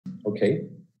Okay.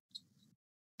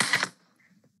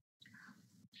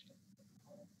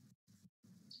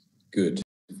 Good.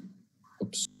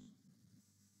 Oops.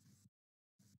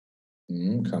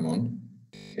 Come on.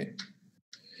 Okay.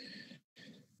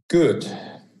 Good.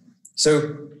 So,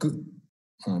 good.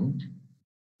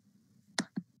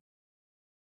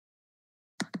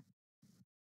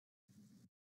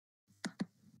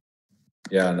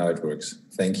 Yeah, now it works.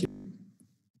 Thank you.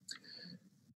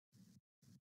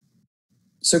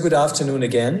 So, good afternoon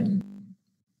again.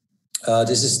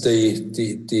 This is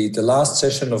the last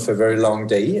session of a very long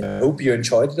day. I hope you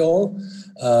enjoyed it all.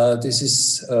 This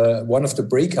is one of the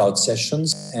breakout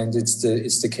sessions, and it's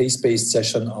the case-based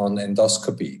session on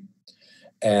endoscopy.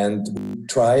 And we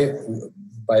try,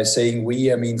 by saying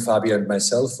we, I mean Fabio and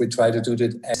myself, we try to do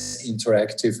it as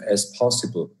interactive as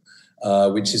possible,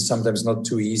 which is sometimes not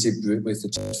too easy with the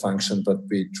chat function, but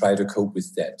we try to cope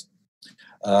with that.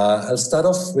 I'll start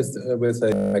off with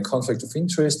a conflict of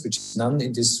interest, which is none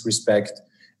in this respect,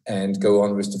 and go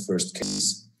on with the first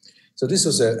case. So this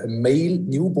was a male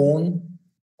newborn,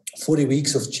 40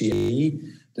 weeks of GA.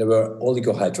 There were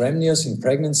oligohydramnios in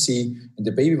pregnancy, and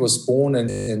the baby was born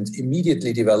and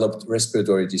immediately developed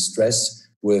respiratory distress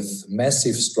with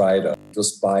massive stridor. It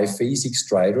was biphasic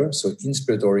stridor, so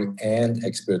inspiratory and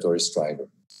expiratory stridor.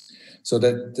 So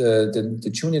that the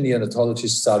junior neonatologist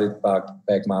started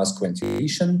bag mask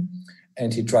ventilation,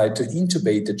 and he tried to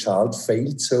intubate the child,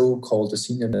 failed, so called the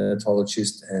senior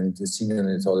neonatologist, and the senior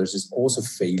neonatologist also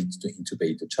failed to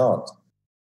intubate the child.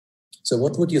 So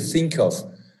what would you think of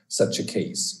such a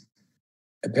case?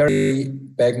 Apparently,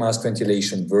 bag mask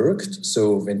ventilation worked,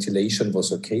 so ventilation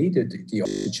was okay, the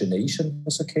oxygenation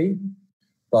was okay,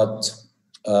 but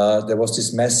there was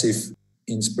this massive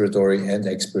inspiratory and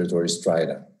expiratory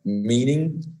stridor,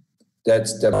 meaning that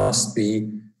there must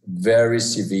be very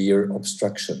severe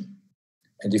obstruction.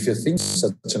 And if you think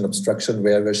such an obstruction,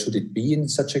 where should it be in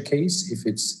such a case? If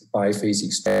it's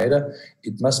biphasic stridor,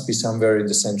 it must be somewhere in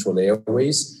the central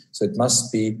airways. So it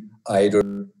must be either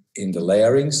in the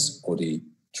larynx or the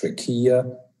trachea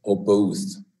or both.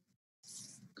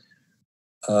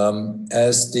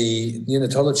 As the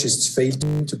neonatologists failed to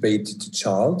intubate the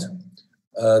child,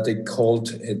 they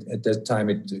called, at that time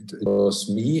it was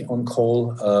me on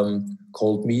call,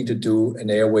 called me to do an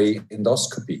airway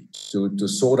endoscopy, to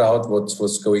sort out what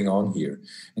was going on here.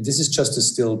 And this is just a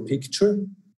still picture.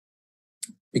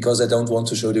 Because I don't want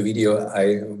to show the video,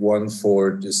 one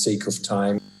for the sake of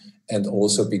time, and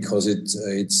also because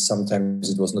it's sometimes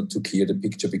it was not too clear, the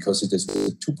picture, because it is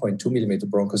a 2.2 millimeter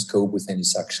bronchoscope with any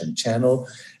suction channel.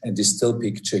 And this still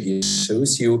picture here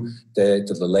shows you the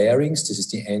larynx. This is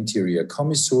the anterior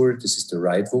commissure. This is the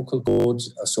right vocal cord,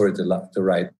 the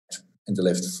right and the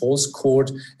left false cord.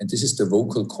 And this is the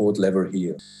vocal cord lever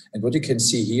here. And what you can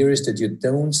see here is that you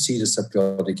don't see the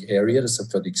subglottic area, the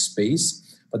subglottic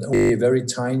space, but only a very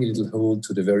tiny little hole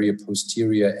to the very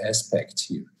posterior aspect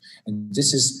here. And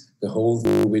this is the hole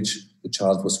through which the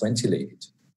child was ventilated.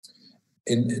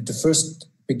 In the first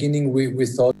beginning, we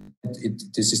thought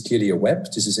this is clearly a web.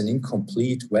 This is an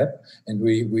incomplete web. And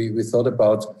we thought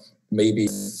about maybe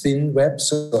thin web.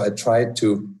 So I tried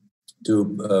to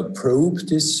probe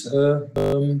this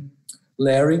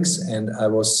larynx, and I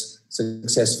was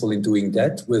successful in doing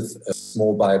that with a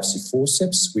small biopsy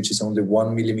forceps, which is only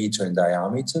 1 millimeter in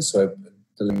diameter. So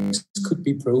the larynx could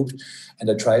be probed, and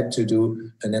I tried to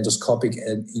do an endoscopic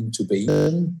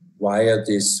intubation via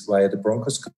the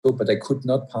bronchoscope, but I could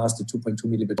not pass the 2.2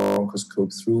 millimeter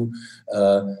bronchoscope through,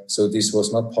 so this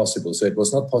was not possible. So it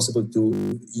was not possible to do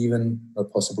an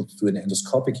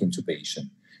endoscopic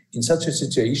intubation. In such a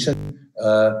situation,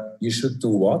 you should do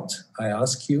what? I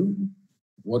ask you.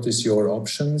 What is your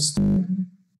options?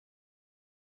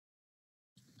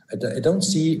 I don't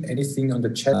see anything on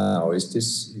the chat now.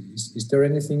 Is there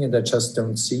anything and I just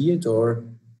don't see it, or?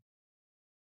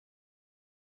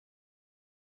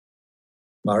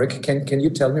 Marek, can you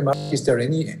tell me, Marek, is there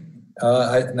any?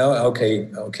 No,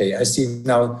 okay. I see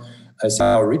now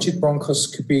rigid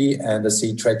bronchoscopy, and I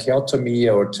see tracheotomy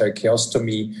or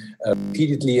tracheostomy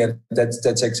repeatedly, and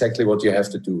that's exactly what you have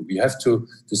to do. You have to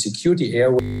secure the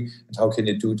airway. And how can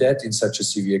you do that in such a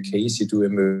severe case? You do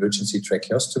emergency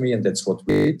tracheostomy, and that's what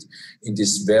we did in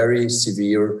this very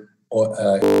severe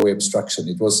airway obstruction.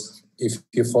 It was, if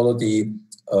you follow the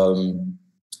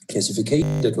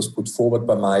classification that was put forward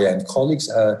by Maya and colleagues,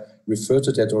 referred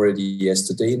to that already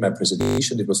yesterday in my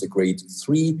presentation. It was a grade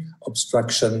 3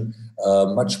 obstruction,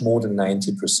 much more than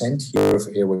 90% here of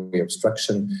airway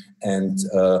obstruction. And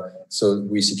so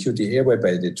we secured the airway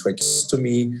by the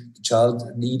tracheostomy. The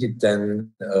child needed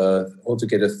then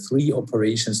altogether 3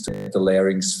 operations to get the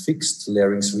larynx fixed,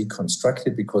 larynx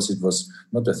reconstructed, because it was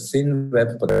not a thin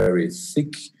web, but a very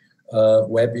thick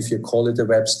web, if you call it a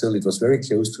web still. It was very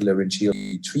close to laryngeal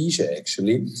atresia,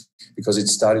 actually, because it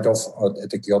started off at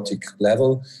the glottic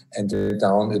level and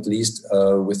down at least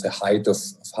with a height of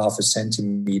half a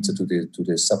centimeter to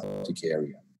the subglottic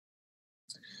area.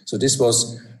 So this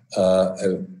was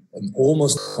an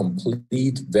almost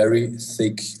complete, very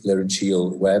thick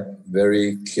laryngeal web,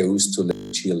 very close to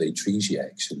laryngeal atresia,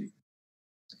 actually.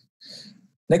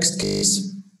 Next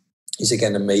case is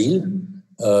again a male,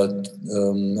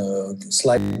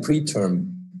 slightly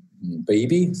preterm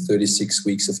baby, 36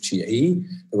 weeks of GA.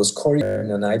 There was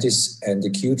chorioamnionitis and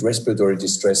acute respiratory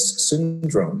distress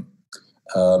syndrome.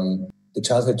 The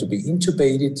child had to be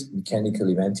intubated,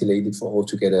 mechanically ventilated for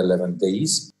altogether 11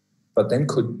 days, but then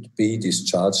could be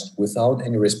discharged without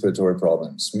any respiratory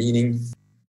problems, meaning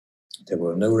there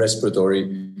were no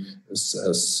respiratory,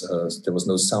 there was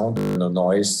no sound, no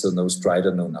noise, so no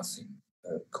stridor, no nothing.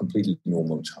 A completely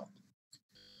normal child.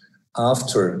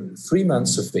 After 3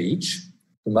 months of age,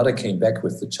 the mother came back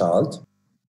with the child.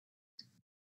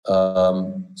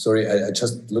 Sorry, I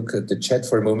just look at the chat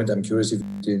for a moment. I'm curious if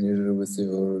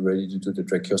you're ready to do the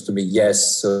tracheostomy.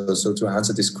 Yes, so to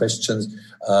answer these questions,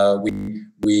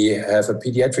 we have a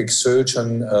pediatric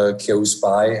surgeon close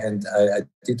by, and I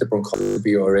did the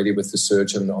bronchoscopy already with the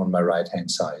surgeon on my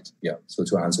right-hand side. Yeah, so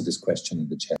to answer this question in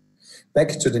the chat.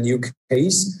 Back to the new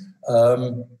case.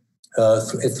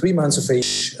 At 3 months of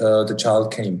age,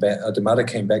 the mother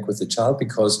came back with the child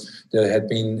because there had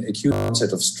been acute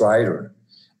onset of stridor.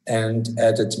 And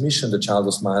at admission, the child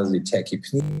was mildly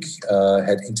tachypneic,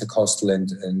 had intercostal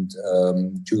and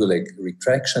jugular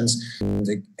retractions. And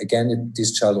again,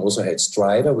 this child also had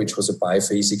stridor, which was a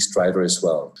biphasic stridor as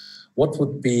well. What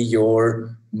would be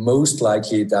your most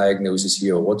likely diagnosis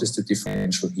here? What is the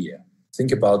differential here?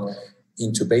 Think about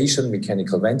intubation,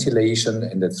 mechanical ventilation,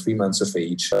 and at 3 months of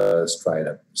age,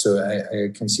 stridor. So I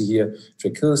can see here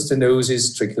tracheal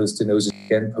stenosis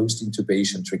again,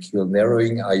 post-intubation, tracheal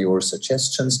narrowing are your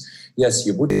suggestions. Yes,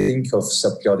 you would think of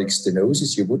subglottic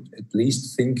stenosis. You would at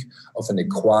least think of an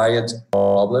acquired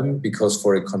problem, because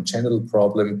for a congenital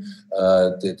problem,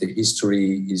 the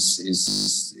history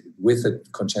is with a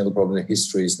congenital problem, the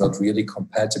history is not really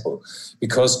compatible.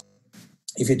 Because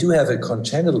if you do have a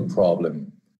congenital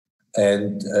problem,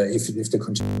 and if the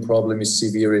congenital problem is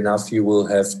severe enough, you will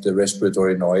have the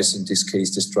respiratory noise, in this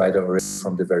case the stridor, already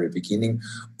from the very beginning,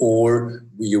 or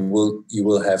you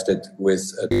will have that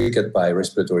triggered by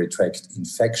respiratory tract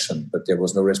infection, but there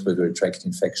was no respiratory tract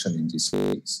infection in this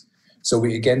case. So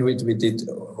we did,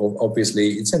 obviously,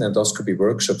 it's an endoscopy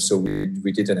workshop, so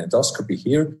we did an endoscopy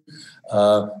here,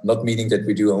 not meaning that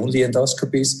we do only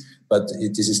endoscopies, but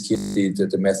this is clearly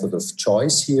the method of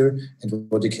choice here. And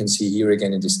what you can see here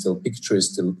again in this still picture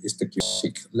is the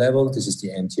glottic level. This is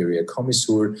the anterior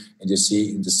commissure, and you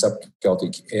see in the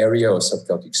subglottic area or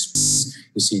subglottic space,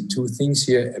 you see 2 things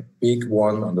here, a big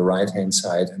one on the right-hand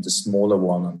side and a smaller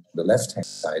one on the left-hand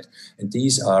side. And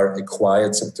these are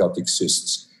acquired subglottic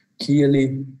cysts,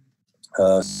 clearly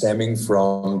stemming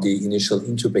from the initial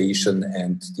intubation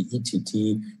and the ETT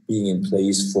being in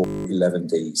place for 11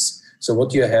 days. So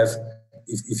what you have,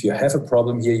 if you have a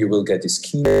problem here, you will get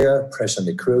ischemia, pressure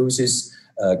necrosis,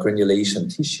 granulation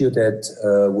tissue that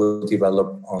will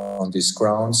develop on these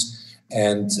grounds.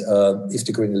 And if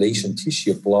the granulation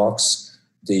tissue blocks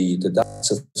the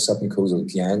ducts of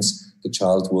submucosal glands, the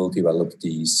child will develop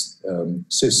these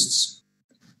cysts.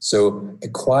 So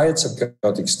acquired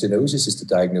subglottic stenosis is the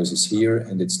diagnosis here,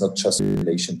 and it's not just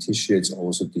granulation tissue; it's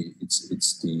also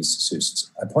it's these cysts.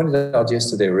 I pointed out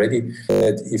yesterday already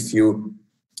that if you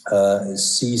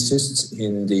see cysts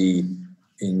in the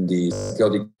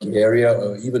subglottic area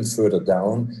or even further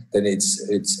down, then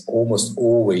it's almost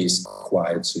always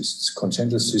acquired cysts.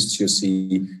 Congenital cysts you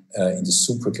see in the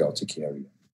supraglottic area.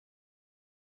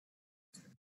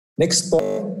 Next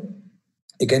point.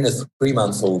 Again, a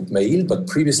 3-month-old male, but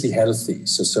previously healthy.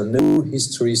 So no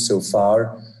history so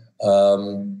far.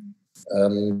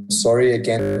 Sorry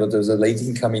again, but there's a late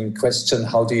incoming question.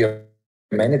 How do you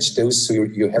manage those? So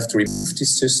you have to remove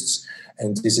these cysts,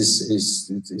 and this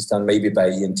is done maybe by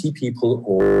ENT people,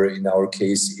 or in our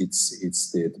case,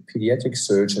 it's the pediatric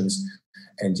surgeons,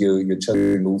 and you just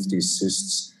remove these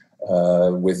cysts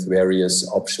with various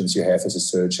options you have as a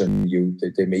surgeon.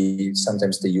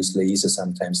 Sometimes they use laser,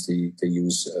 sometimes they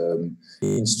use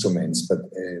instruments, but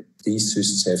these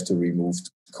cysts have to be removed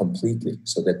completely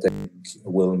so that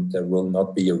there will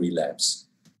not be a relapse.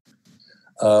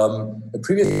 A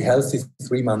previously healthy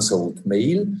 3-month-old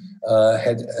male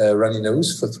had a runny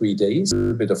nose for 3 days, a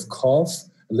little bit of cough,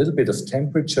 a little bit of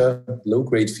temperature,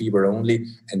 low-grade fever only,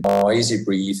 and noisy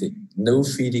breathing. No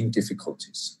feeding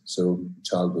difficulties. So the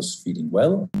child was feeding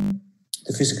well.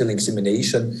 The physical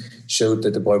examination showed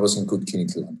that the boy was in good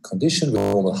clinical condition with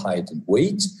normal height and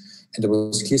weight, and there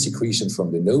was clear secretion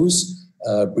from the nose,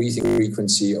 breathing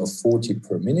frequency of 40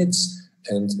 per minute,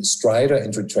 and stridor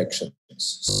and retractions.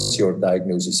 So your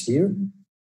diagnosis here.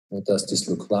 What does this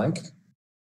look like?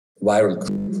 Viral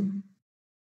croup.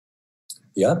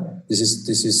 Yeah, this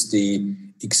is the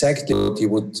exactly what you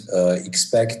would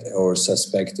expect or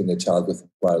suspect in a child with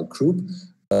viral croup.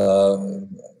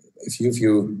 A few of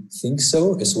you think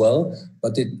so as well,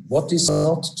 but what is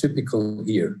not typical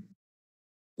here?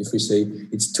 If we say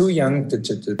it's too young,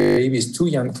 the baby is too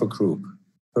young for croup,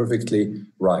 perfectly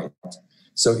right.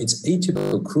 So it's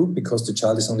atypical croup because the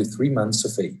child is only 3 months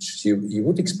of age. You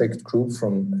would expect croup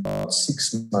from about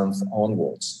 6 months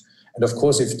onwards. And of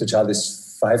course, if the child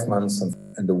is 5 months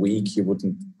and a week, you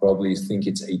wouldn't probably think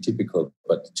it's atypical,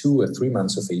 but 2 or 3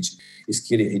 months of age is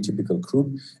clearly atypical croup.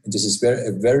 And this is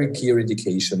a very clear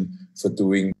indication for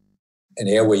doing an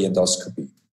airway endoscopy.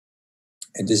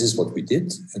 And this is what we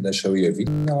did. And I'll show you a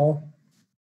video now.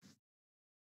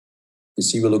 You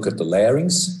see, we look at the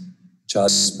larynx,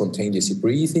 child is spontaneously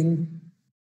breathing.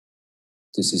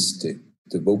 This is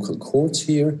the vocal cords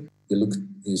here.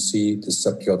 You see the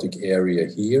subglottic area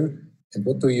here. And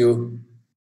what do you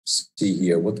see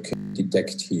here? What can you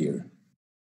detect here?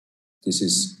 This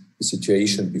is the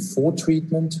situation before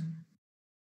treatment.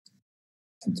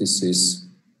 And this is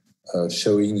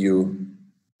showing you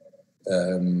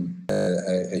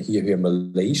here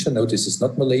Malaysia. No, this is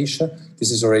not Malaysia.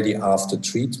 This is already after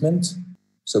treatment.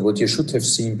 So what you should have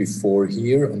seen before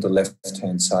here on the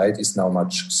left-hand side is now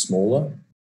much smaller.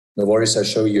 No worries, I'll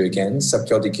show you again.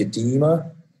 Subglottic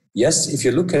edema. Yes, if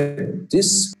you look at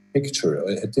this picture,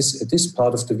 at this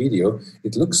part of the video,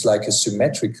 it looks like a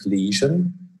symmetric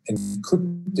lesion, and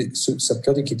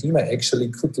subglottic edema actually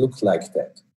could look like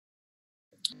that.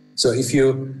 So if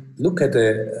you look at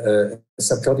the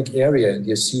subglottic area and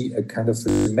you see a kind of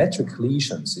symmetric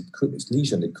lesions, it could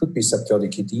be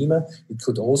subglottic edema. It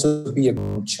could also be a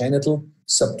congenital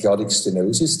subglottic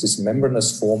stenosis, this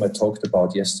membranous form I talked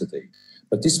about yesterday.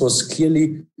 But this was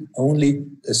clearly only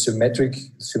a symmetric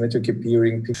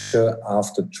appearing picture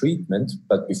after treatment.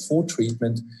 But before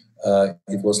treatment,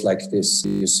 it was like this.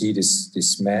 You see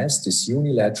this mass, this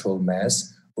unilateral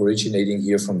mass originating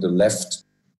here from the left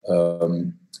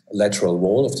lateral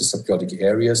wall of the subglottic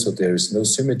area. So there is no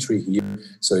symmetry here.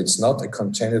 So it's not a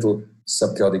congenital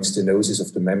subglottic stenosis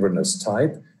of the membranous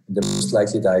type. The most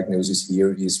likely diagnosis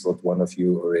here is what one of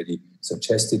you already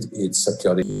suggested. It's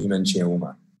subglottic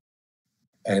hemangioma.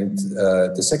 And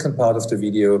the second part of the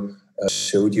video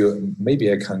showed you,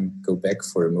 maybe I can go back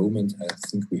for a moment. I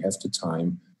think we have the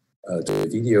time to the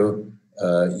video.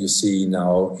 You see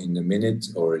now in a minute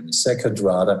or in a second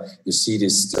rather, you see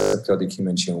this subglottic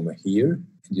hemangioma here.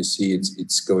 And you see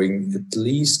it's going at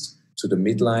least to the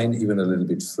midline, even a little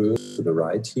bit further to the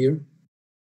right here.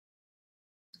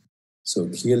 So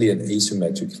clearly an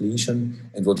asymmetric lesion.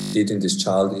 And what we did in this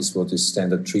child is what is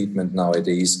standard treatment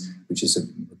nowadays, which is a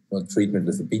treatment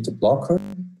with a beta blocker.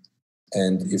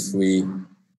 And if we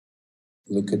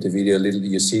look at the video a little,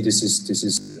 you see this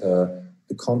is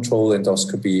the control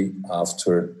endoscopy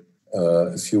after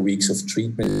a few weeks of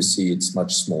treatment. You see it's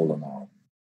much smaller now.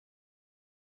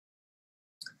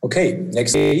 Okay,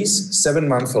 next case,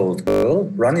 7-month-old girl,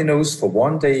 runny nose for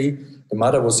 1 day. The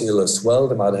mother was ill as well.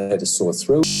 The mother had a sore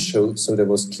throat, so there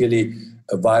was clearly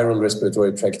a viral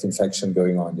respiratory tract infection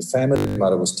going on in the family. The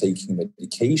mother was taking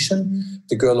medication.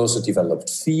 The girl also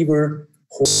developed fever,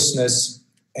 hoarseness,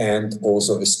 and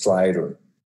also a stridor.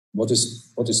 What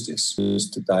is this? What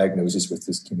is the diagnosis with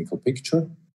this clinical picture?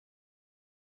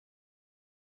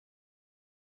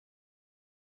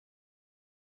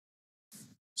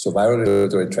 So viral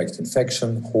respiratory tract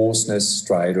infection, hoarseness,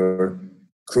 stridor,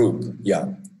 croup.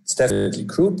 Yeah, it's definitely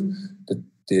croup.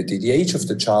 The age of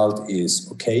the child is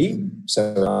okay,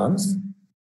 7 months.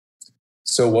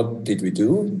 So what did we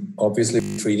do? Obviously,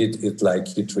 we treated it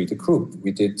like you treat a croup.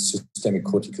 We did systemic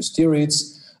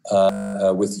corticosteroids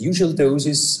with usual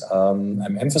doses.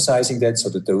 I'm emphasizing that, so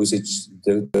the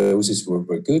doses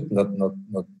were good,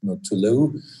 not too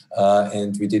low.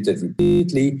 And we did that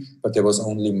repeatedly, but there was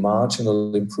only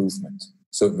marginal improvement.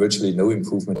 So virtually no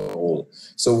improvement at all.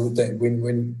 So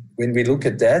when we look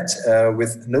at that,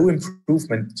 with no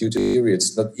improvement due to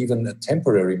periods, not even a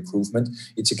temporary improvement,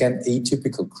 it's again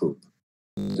atypical group.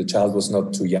 The child was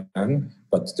not too young,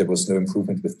 but there was no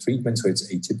improvement with treatment, so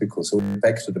it's atypical. So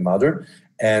back to the mother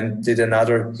and did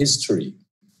another history.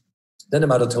 Then the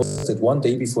mother told us that one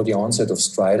day before the onset of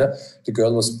stridor, the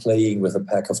girl was playing with a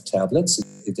pack of tablets.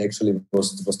 It actually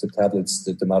was the tablets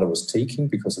that the mother was taking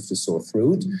because of the sore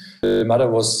throat. The mother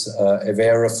was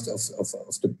aware of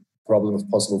the problem of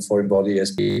possible foreign body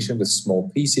aspiration with small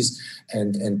pieces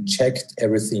and checked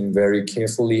everything very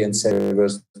carefully and said there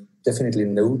was definitely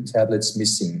no tablets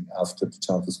missing after the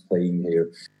child was playing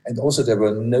here. And also there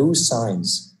were no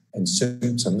signs and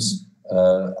symptoms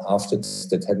after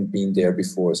that hadn't been there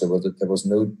before. So there was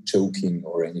no choking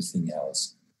or anything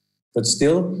else. But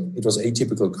still, it was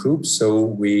atypical group, so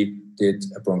we did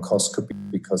a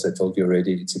bronchoscopy because I told you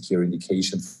already it's a clear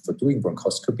indication for doing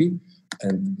bronchoscopy.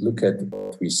 And look at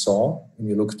what we saw when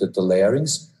you looked at the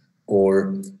larynx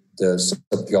or the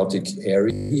subglottic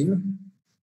area here.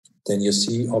 Then you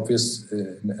see an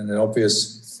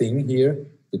obvious thing here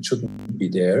that shouldn't be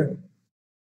there.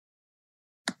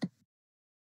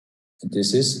 And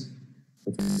this is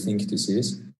what we think this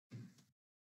is.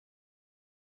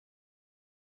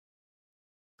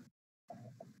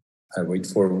 I wait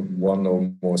for 1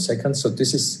 or more seconds. So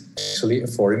this is actually a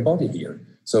foreign body here.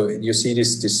 So you see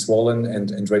this swollen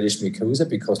and reddish mucosa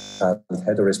because it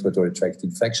had a respiratory tract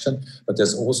infection, but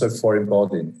there's also a foreign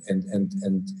body.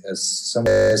 And as some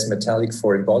as metallic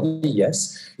foreign body,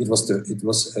 yes, it was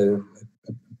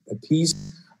a piece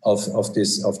of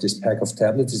this pack of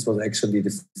tablets. This was actually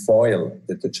the foil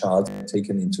that the child had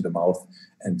taken into the mouth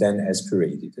and then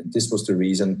aspirated. And this was the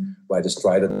reason why the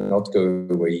stridor did not go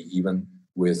away even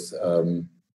with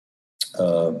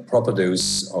proper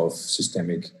dose of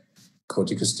systemic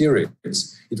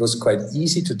corticosteroids. It was quite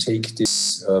easy to take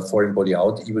this foreign body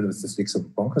out even with the flexible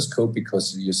bronchoscope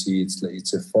because you see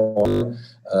it's a foil.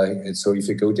 So if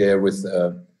you go there with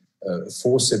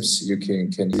forceps, you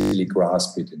can easily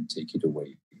grasp it and take it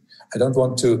away. I don't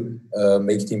want to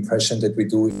make the impression that we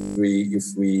do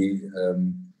if we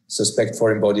suspect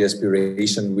foreign body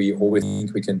aspiration, we always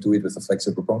think we can do it with a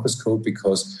flexible bronchoscope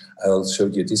because I'll show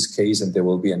you this case and there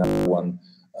will be another one.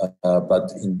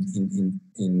 But in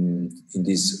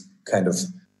these kind of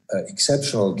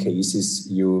exceptional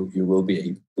cases, you will be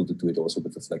able to do it also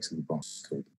with a flexible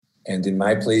bronchoscope. And in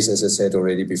my place, as I said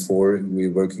already before,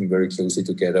 we're working very closely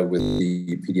together with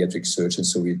the pediatric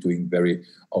surgeons. So we're doing very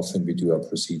often, we do our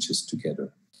procedures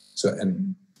together. So,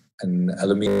 an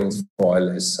aluminium foil,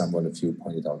 as someone of you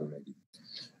pointed out already.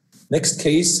 Next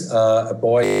case, a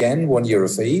boy again, 1 year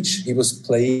of age. He was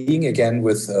playing again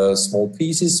with small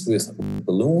pieces with a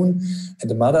balloon, and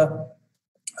the mother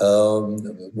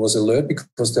was alert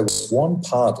because there was one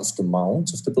part of the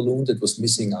mount of the balloon that was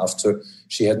missing after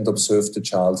she hadn't observed the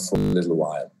child for a little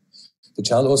while. The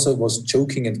child also was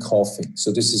choking and coughing.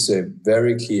 So this is a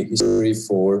very clear history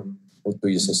for what do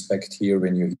you suspect here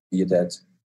when you hear that.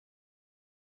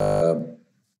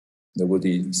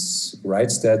 Nobody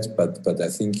writes that, but I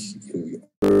think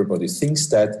everybody thinks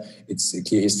that it's a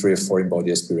clear history of foreign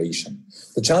body aspiration.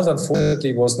 The child,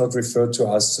 unfortunately, was not referred to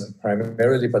us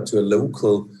primarily, but to a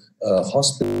local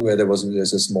hospital where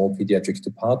there's a small pediatric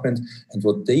department. And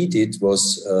what they did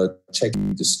was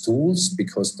checking the stools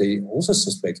because they also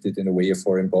suspected in a way a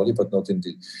foreign body, but not in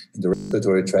the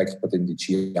respiratory tract, but in the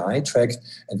GI tract.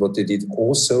 And what they did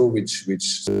also, which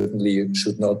certainly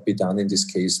should not be done in this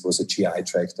case, was a GI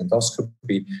tract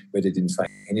endoscopy where they didn't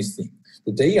find anything.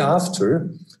 The day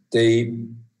after, they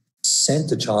sent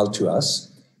the child to us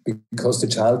because the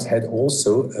child had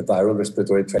also a viral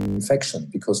respiratory tract infection.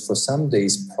 Because for some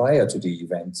days prior to the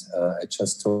event, I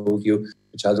just told you,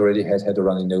 the child already had a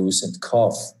runny nose and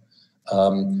cough.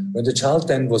 When the child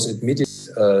then was admitted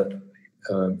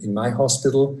in my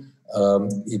hospital,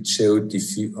 it showed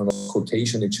on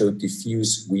quotation, it showed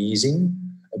diffuse wheezing,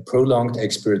 a prolonged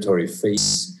expiratory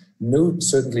phase,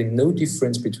 certainly no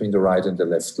difference between the right and the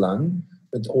left lung,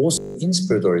 but also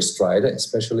inspiratory stridor,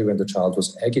 especially when the child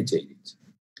was agitated.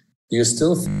 Do you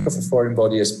still think of a foreign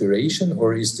body aspiration,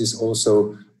 or is this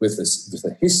also with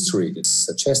a history that's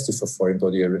suggestive of foreign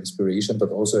body aspiration, but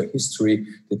also a history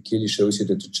that clearly shows you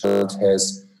that the child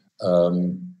has a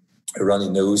runny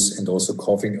nose and also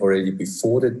coughing already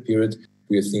before that period?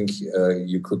 Do you think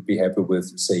you could be happy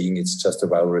with saying it's just a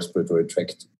viral respiratory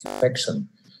tract infection?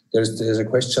 There's a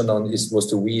question on was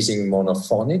the wheezing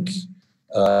monophonic?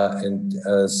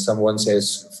 Someone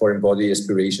says foreign body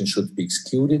aspiration should be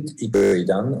excluded. X-ray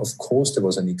done. Of course, there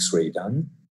was an X-ray done.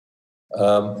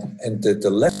 And the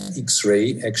left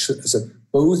X-ray actually,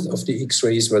 both of the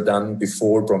X-rays were done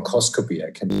before bronchoscopy.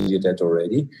 I can tell you that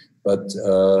already. But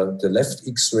the left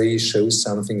X-ray shows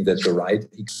something that the right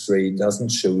X-ray doesn't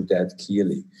show that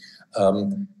clearly.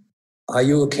 Are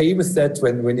you okay with that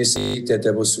when you see that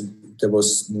there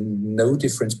was no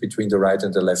difference between the right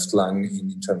and the left lung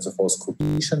in terms of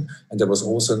auscultation, and there was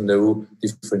also no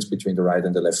difference between the right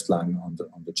and the left lung on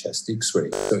the chest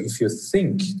X-ray? So if you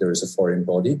think there is a foreign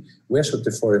body, where should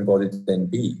the foreign body then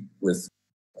be? With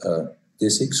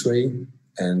this X-ray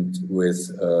and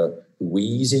with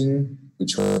wheezing,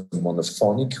 which was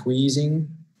monophonic wheezing,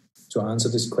 to answer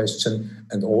this question,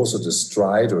 and also the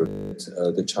stridor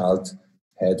that the child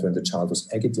had when the child was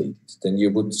agitated, then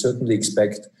you would certainly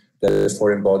expect that the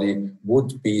foreign body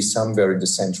would be somewhere in the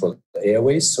central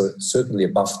airways, so certainly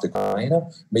above the carina,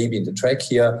 maybe in the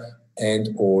trachea and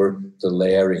or the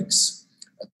larynx,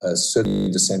 certainly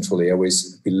in the central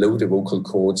airways below the vocal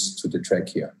cords to the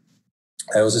trachea.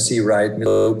 I also see right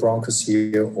middle bronchus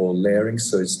here or larynx,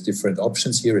 so it's different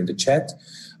options here in the chat.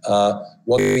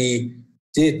 What we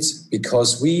did,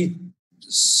 because we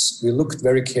looked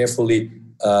very carefully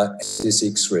at this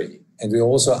X-ray, and we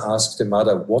also asked the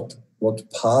mother what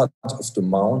part of the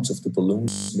mount of the balloon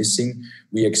is missing.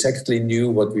 We exactly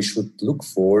knew what we should look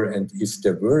for, and if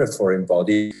there were a foreign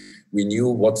body, we knew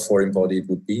what foreign body it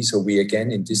would be. So we,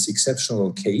 again, in this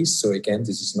exceptional case, so again,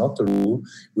 this is not the rule,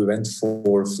 we went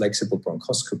for flexible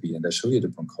bronchoscopy, and I show you the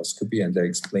bronchoscopy, and I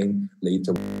explain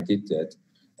later why I did that.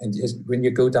 And when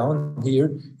you go down here,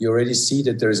 you already see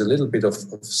that there is a little bit of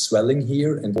swelling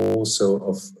here and also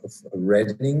of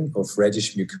reddening, of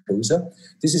reddish mucosa.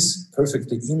 This is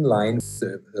perfectly in line with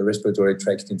the respiratory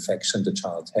tract infection the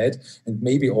child had, and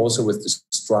maybe also with the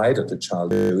stridor the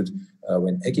child showed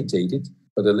when agitated.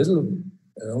 But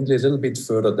only a little bit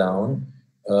further down,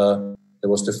 there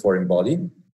was the foreign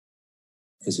body,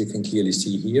 as you can clearly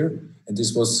see here. And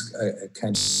this was a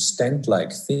kind of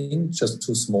stent-like thing, just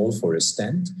too small for a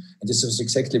stent. And this was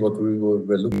exactly what we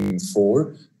were looking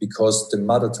for, because the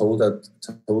mother told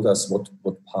us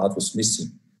what part was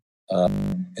missing.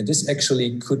 And this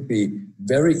actually could be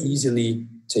very easily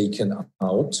taken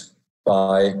out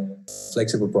by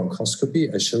flexible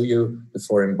bronchoscopy. I show you the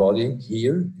foreign body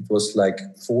here. It was like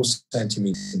 4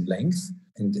 centimeters in length,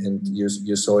 and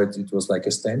you saw it was like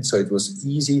a stent. So it was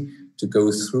easy to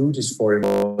go through this foreign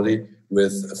body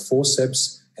with a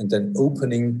forceps and then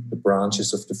opening the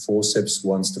branches of the forceps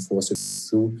once the forceps is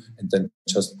through, and then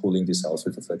just pulling this out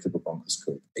with a flexible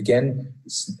bronchoscope. Again,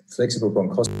 flexible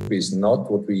bronchoscopy is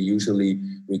not what we usually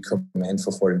recommend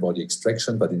for foreign body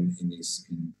extraction, but in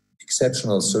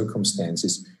exceptional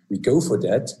circumstances, we go for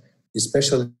that,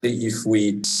 especially if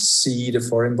we see the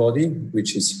foreign body,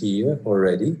 which is here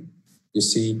already. You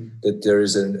see that there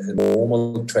is a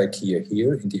normal trachea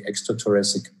here in the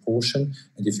extrathoracic portion.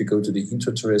 And if you go to the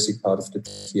intrathoracic part of the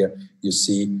trachea, you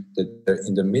see that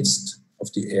in the midst of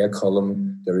the air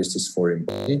column, there is this foreign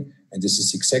body. And this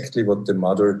is exactly what the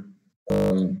mother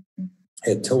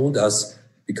had told us,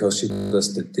 because she told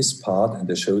us that this part,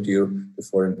 and I showed you the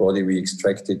foreign body we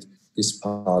extracted, this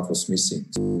part was missing.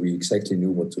 So we exactly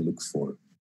knew what to look for.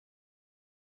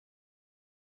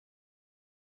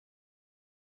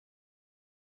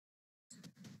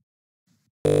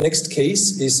 The next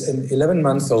case is an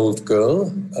 11-month-old girl,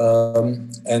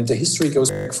 and the history goes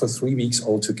back for 3 weeks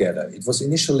altogether. It was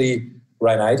initially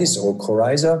rhinitis or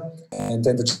coryza, and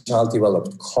then the child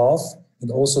developed cough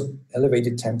and also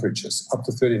elevated temperatures, up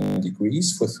to 39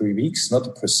 degrees for 3 weeks, not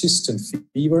a persistent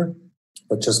fever,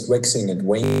 but just waxing and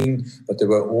waning. But there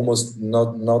were almost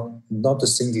not a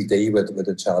single day where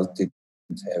the child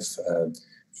didn't have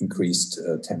increased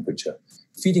temperature.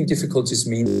 Feeding difficulties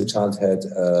mean the child had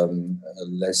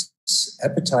less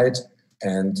appetite,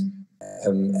 and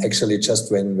actually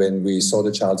just when we saw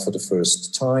the child for the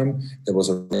first time, there was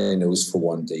a runny nose for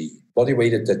 1 day. Body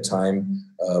weight at that time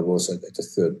was at the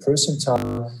 3rd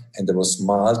percentile, and there was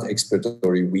mild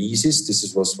expiratory wheezes.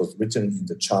 This was written in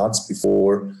the charts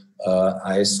before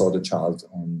I saw the child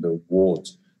on the ward.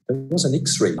 There was an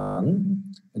X-ray done,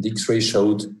 and the X-ray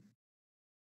showed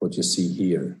what you see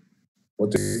here.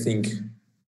 What do you think?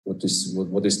 What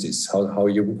is this?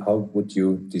 How would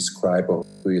you describe, or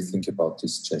do you think about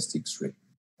this chest X-ray?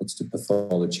 What's the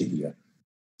pathology here?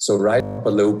 So right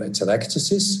upper lobe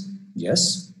atelectasis,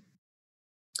 yes.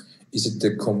 Is it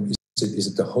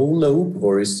the whole lobe,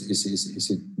 or is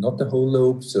it not the whole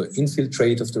lobe? So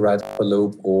infiltrate of the right upper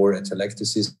lobe or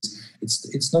atelectasis,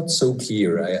 it's not so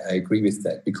clear. I agree with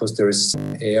that, because there is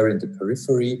some air in the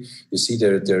periphery. You see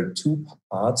there are 2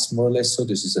 parts more or less. So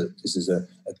this is a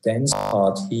dense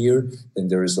part here. Then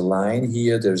there is a line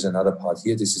here. There's another part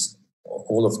here.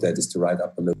 All of that is the right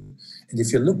upper lobe. And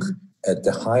if you look at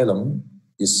the hilum,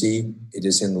 you see it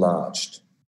is enlarged.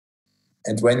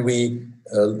 And when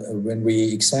we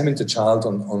examined the child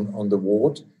on the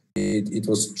ward, it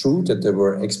was true that there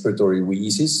were expiratory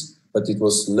wheezes, but it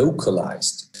was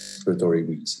localized expiratory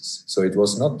wheezes. So it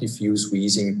was not diffuse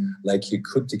wheezing like you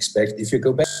could expect. If you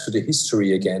go back to the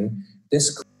history again, this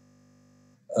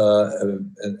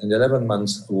an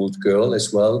 11-month-old girl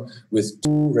as well with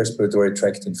 2 respiratory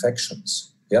tract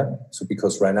infections. Yeah, so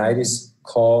because rhinitis,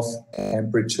 cough,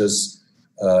 temperatures,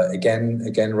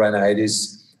 again rhinitis,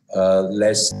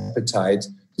 less appetite.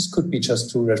 This could be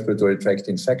just 2 respiratory tract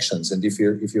infections. And if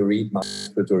you read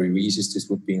respiratory wheezes, this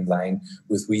would be in line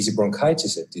with wheezy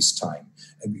bronchitis at this time.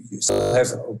 And you still have,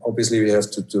 obviously, we have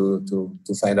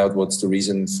to find out what's the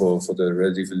reason for the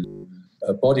relatively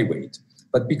body weight.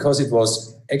 But because it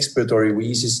was expiratory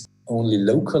wheezes only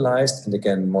localized and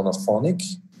again monophonic,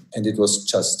 and it was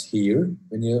just here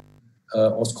when you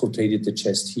auscultated the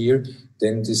chest here,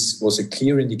 then this was a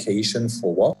clear indication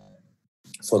for what?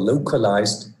 For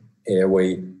localized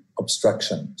airway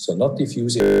obstruction. So not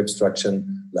diffuse airway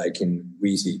obstruction like in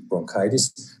wheezy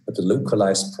bronchitis, but a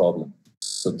localized problem.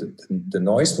 So the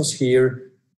noise was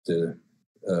here, the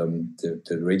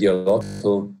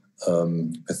radiological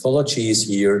pathology is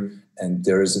here, and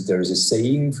there is a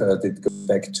saying that goes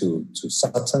back to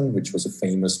Sutton, which was a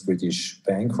famous British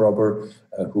bank robber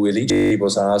who allegedly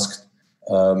was asked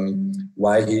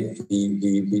why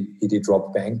he did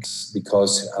rob banks,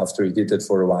 because after he did it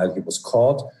for a while he was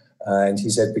caught, and he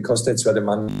said because that's where the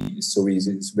money is. So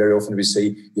it's very often we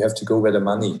say you have to go where the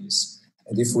money is.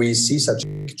 And if we see such a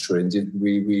picture and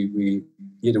we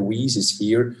hear the wheezes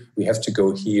here, we have to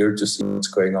go here to see what's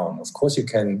going on. Of course, you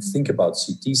can think about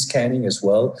CT scanning as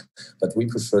well, but we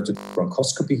prefer to do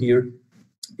bronchoscopy here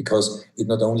because it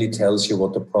not only tells you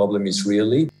what the problem is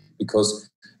really, because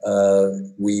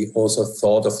we also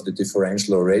thought of the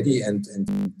differential already, and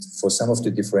for some of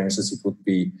the differentials it would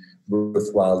be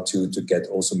worthwhile to get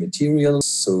also materials,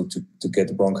 so to get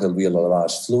a bronchial alveolar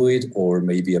lavage fluid or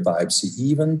maybe a biopsy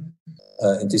even.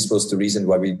 And this was the reason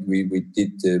why we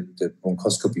did the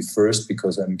bronchoscopy first,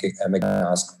 because I'm again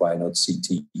asked why not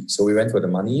CT. So we went where the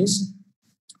money is,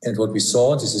 and what we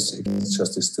saw, this is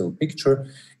just a still picture,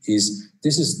 is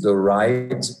this is the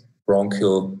right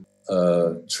bronchial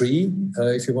tree,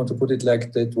 if you want to put it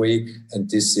like that way, and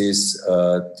this is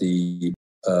the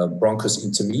bronchus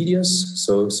intermedius.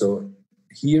 So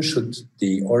here should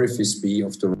the orifice be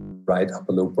of the right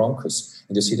upper lobe bronchus,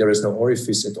 and you see there is no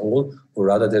orifice at all, or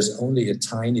rather there's only a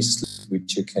tiny slit,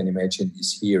 which you can imagine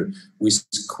is here. We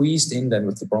squeezed in then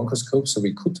with the bronchoscope, so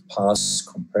we could pass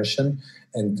compression,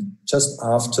 and just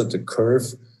after the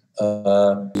curve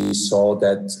we saw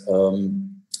that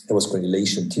there was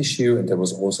granulation tissue, and there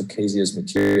was also caseous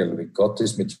material. We got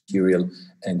this material,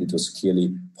 and it was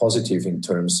clearly positive in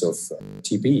terms of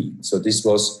TB. So this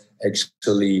was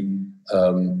actually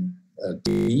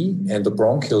TB and the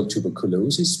bronchial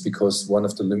tuberculosis, because one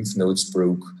of the lymph nodes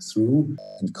broke through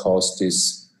and caused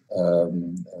this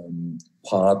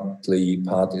partial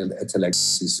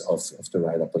atelectasis of the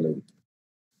right upper lobe.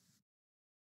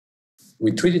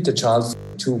 We treated the child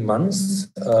for 2 months.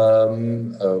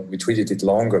 We treated it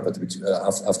longer, but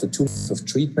after 2 months of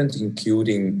treatment,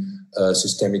 including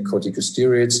systemic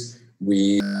corticosteroids,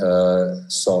 we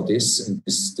saw this, and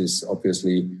this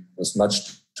obviously was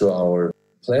much to our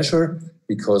pleasure,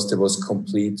 because there was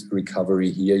complete recovery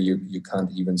here. You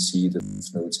can't even see the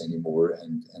lymph nodes anymore,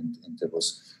 and there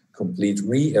was complete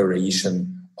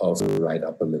re-aeration of the right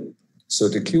upper lobe. So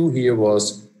the clue here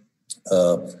was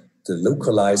the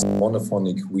localized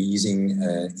monophonic wheezing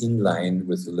in line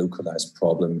with the localized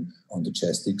problem on the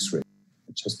chest X-ray.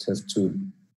 I just have to,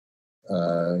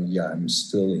 I'm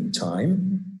still in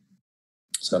time,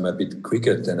 so I'm a bit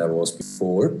quicker than I was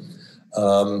before.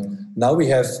 Now we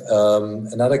have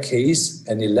another case,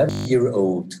 an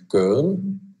 11-year-old girl,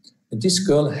 and this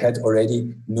girl had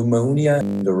already pneumonia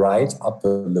in the right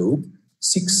upper lobe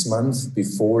 6 months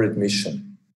before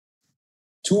admission.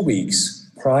 2 weeks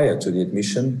prior to the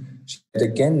admission, she had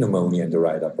again pneumonia in the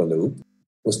right upper lobe,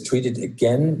 was treated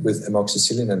again with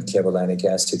amoxicillin and clavulanic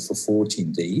acid for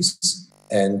 14 days,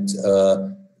 and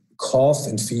cough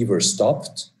and fever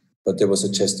stopped, but there was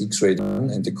a chest X-ray done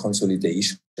and the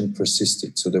consolidation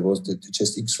persisted. So there was the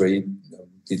chest X-ray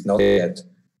did not get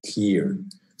clear.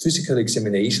 Physical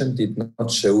examination did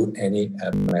not show any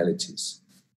abnormalities.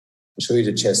 I'll show you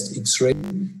the chest X-ray,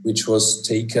 which was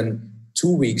taken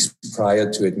 2 weeks prior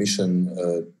to admission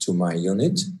to my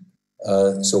unit.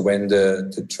 So when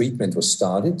the treatment was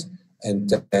started, and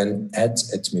then at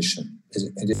admission.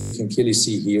 And you can clearly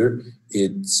see here,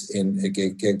 it's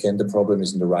again the problem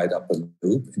is in the right upper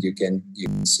lobe, and you can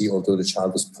see, although the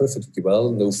child was perfectly well,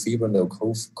 no fever, no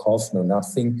cough, no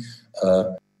nothing,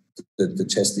 the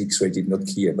chest X-ray did not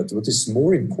clear. But what is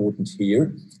more important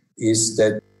here is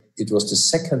that it was the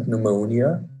second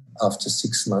pneumonia after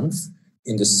 6 months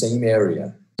in the same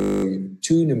area. 2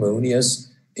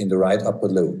 pneumonias in the right upper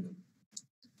lobe.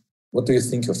 What do you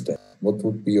think of that? What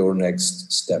would be your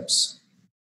next steps?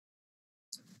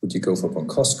 Would you go for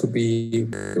bronchoscopy,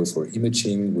 go for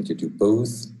imaging? Would you do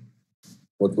both?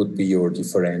 What would be your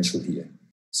differential here?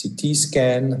 CT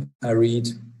scan, I read.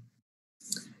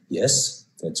 Yes,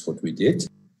 that's what we did.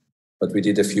 But we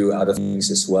did a few other things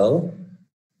as well.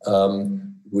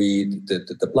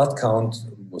 The blood count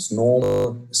was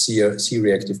normal,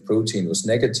 C-reactive protein was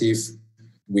negative.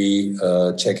 We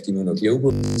checked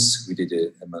immunoglobulins. We did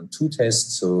a MAN2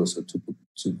 test, so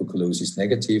tuberculosis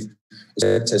negative.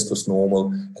 The test was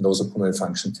normal, and also pulmonary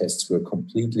function tests were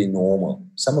completely normal.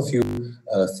 Some of you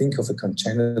think of a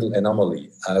congenital anomaly.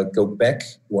 I'll go back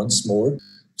once more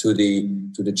to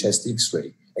the chest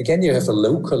X-ray. Again, you have a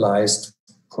localized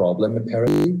problem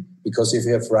apparently, because if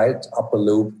you have right upper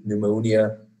lobe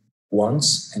pneumonia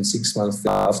once and 6 months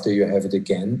after you have it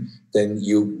again, then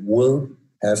you will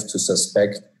have to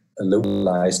suspect a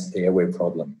localized airway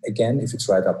problem. Again, if it's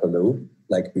right upper lobe,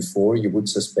 like before, you would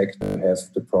suspect to have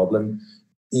the problem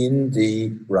in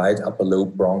the right upper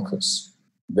lobe bronchus,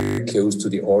 very close to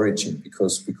the origin,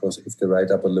 because if the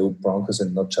right upper lobe bronchus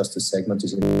and not just the segment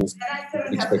is involved,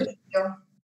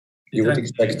 you would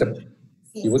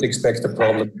expect a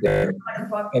problem there.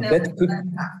 And that could...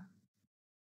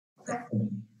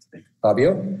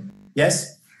 Fabio?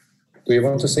 Yes? Do you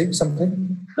want to say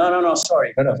something? No,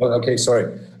 sorry. No, okay,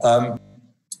 sorry.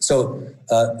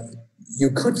 You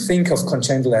could think of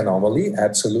congenital anomaly,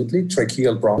 absolutely.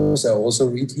 Tracheal bronchus, I also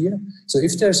read here. So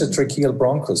if there's a tracheal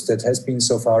bronchus that has been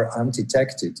so far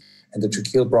undetected, and the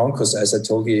tracheal bronchus, as I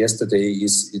told you yesterday,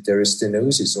 there is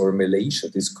stenosis or malacia,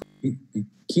 this could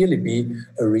clearly be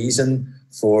a reason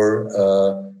for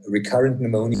recurrent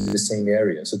pneumonia in the same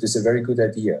area. So this is a very good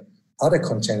idea. Other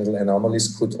congenital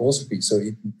anomalies could also be,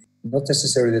 not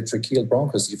necessarily the tracheal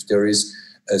bronchus, if there is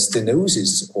a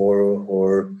stenosis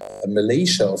or a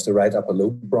malacia of the right upper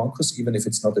lobe bronchus, even if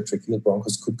it's not a tracheal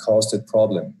bronchus, could cause that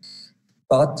problem.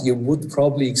 But you would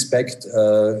probably expect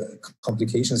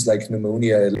complications like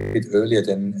pneumonia a little bit earlier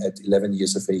than at 11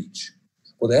 years of age.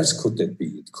 What else could that be?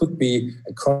 It could be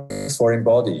a chronic foreign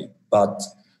body, but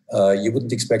you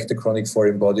wouldn't expect a chronic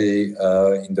foreign body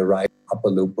in the right upper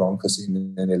lobe bronchus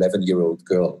in an 11-year-old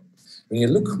girl. When you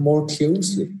look more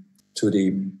closely to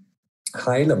the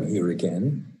hilum here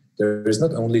again, there is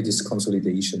not only this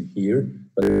consolidation here,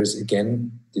 but there is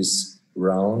again this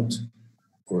round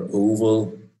or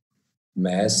oval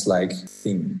mass-like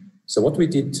thing. So what we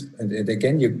did, and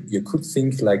again, you could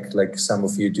think like some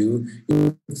of you do,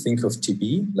 you could think of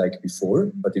TB like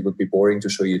before, but it would be boring to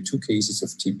show you 2 cases of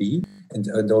TB,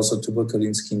 and also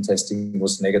tuberculin skin testing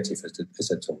was negative,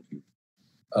 as I told you.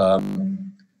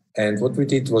 And what we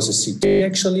did was a CT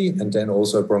actually, and then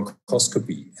also a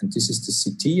bronchoscopy. And this is the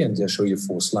CT, and I'll show you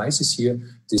 4 slices here.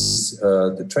 This is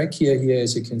the trachea here,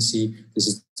 as you can see. This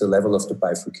is the level of the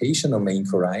bifurcation or main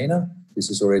carina. This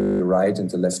is already the right and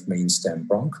the left main stem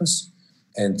bronchus.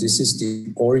 And this is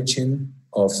the origin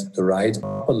of the right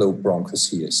upper lobe bronchus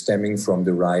here, stemming from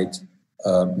the right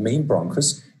main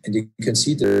bronchus. And you can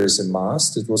see there is a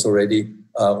mass that was already,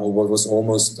 or what was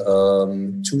almost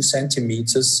 2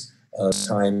 centimeters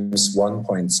times 1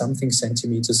 point something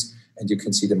centimeters, and you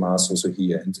can see the mass also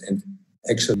here. And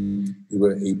actually, we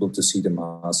were able to see the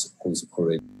mass also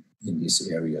already in this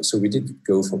area. So we did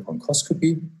go for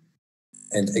bronchoscopy.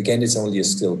 And again, it's only a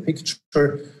still picture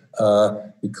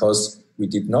because we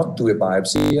did not do a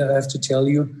biopsy, I have to tell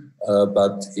you,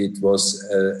 but it was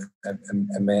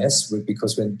a mass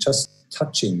because when just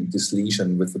touching this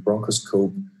lesion with the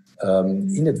bronchoscope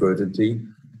inadvertently,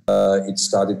 it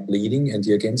started bleeding, and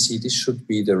you again see this should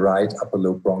be the right upper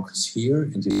lobe bronchus here,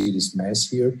 and you see this mass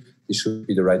here. This should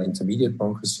be the right intermediate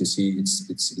bronchus. You see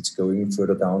it's going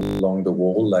further down along the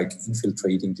wall, like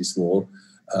infiltrating this wall.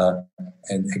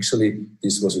 And actually,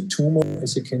 this was a tumor,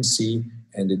 as you can see,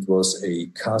 and it was a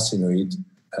carcinoid.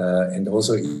 And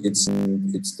also, it's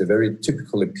the very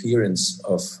typical appearance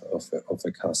of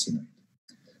a carcinoid.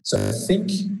 So I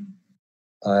think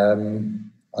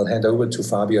I'll hand over to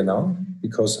Fabio now,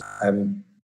 because I'm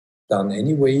done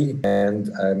anyway, and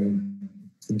I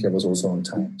think I was also on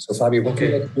time. So Fabio, would you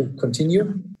like to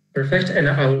continue? Perfect, and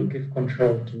I'll give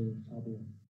control to Fabio.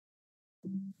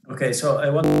 Okay, so I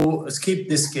want to skip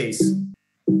this case.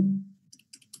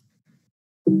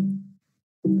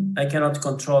 I cannot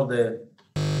control the...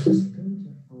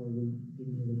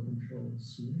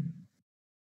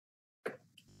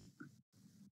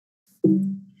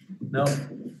 No.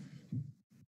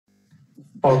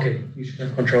 Okay, you should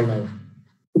have control now.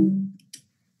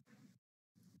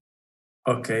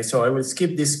 Okay, so I will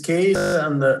skip this case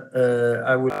and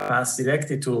I will pass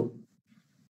directly to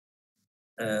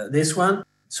this one.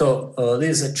 So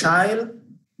this is a child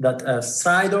that has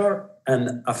stridor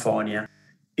and aphonia.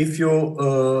 If you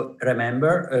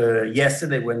remember,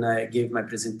 yesterday when I gave my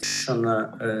presentation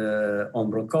on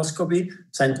bronchoscopy,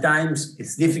 sometimes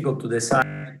it's difficult to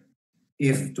decide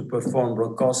if to perform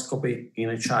bronchoscopy in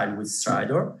a child with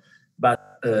stridor. But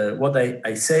what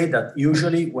I say that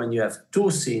usually when you have two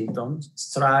symptoms,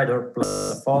 stridor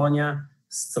plus aphonia,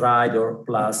 stridor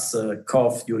plus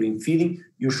cough during feeding,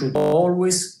 you should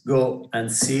always go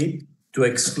and see to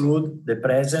exclude the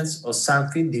presence of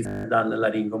something different than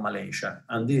laryngomalacia.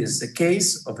 And this is the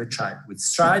case of a child with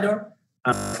stridor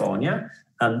and aphonia.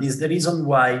 And this is the reason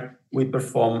why we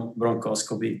perform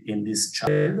bronchoscopy in this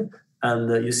child.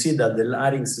 And you see that the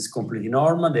larynx is completely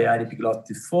normal, the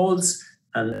epiglottis folds,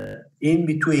 and in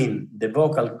between the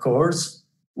vocal cords,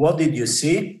 what did you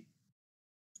see?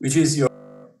 Which is your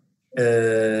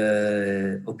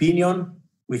opinion?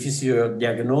 Which is your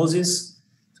diagnosis?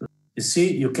 So you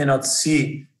see, you cannot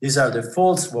see, these are the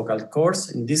false vocal cords.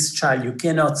 In this child, you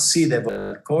cannot see the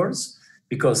vocal cords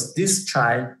because this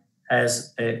child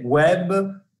has a web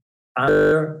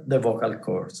under the vocal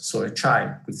cords. So a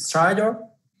child with stridor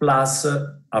plus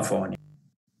aphonia.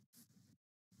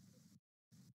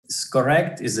 It's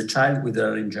correct, is a child with a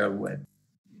laryngeal web.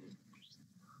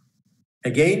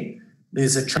 Again, there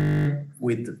is a child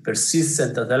with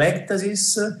persistent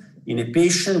atelectasis in a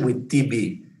patient with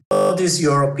TB. What is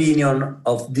your opinion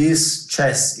of this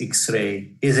chest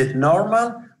X-ray? Is it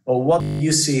normal, or what do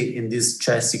you see in this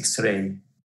chest X-ray?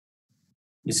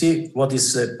 You see, what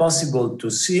is possible to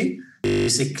see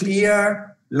is a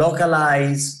clear,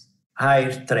 localized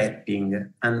air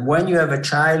trapping. And when you have a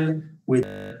child with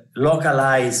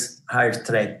localized air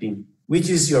trapping, which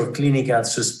is your clinical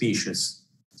suspicious?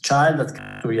 Child that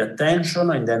comes to your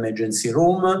attention in the emergency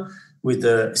room with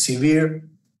a severe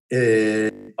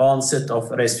onset of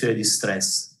respiratory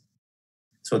distress.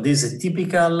 So this is a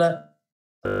typical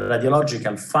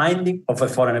radiological finding of a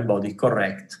foreign body,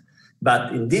 correct.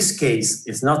 But in this case,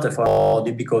 it's not a foreign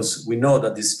body because we know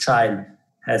that this child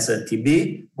has a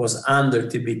TB, was under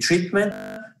TB treatment,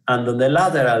 and on the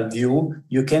lateral view,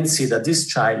 you can see that this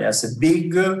child has a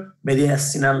big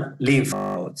mediastinal lymph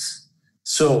nodes.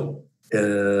 So,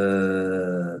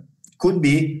 could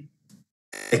be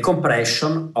a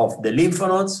compression of the lymph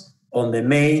nodes on the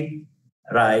main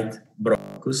right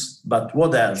bronchus. But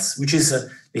what else? Which is a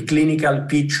clinical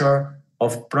picture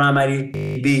of primary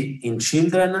TB in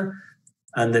children.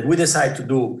 And then we decide to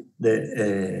do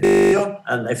the video.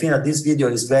 And I think that this video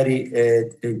is very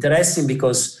interesting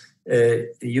because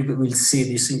you will see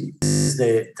this is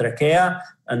the trachea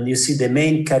and you see the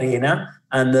main carina.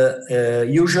 And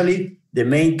usually the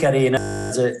main carina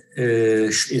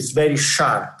is very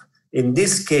sharp. In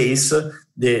this case, that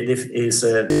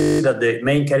the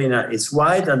main carina is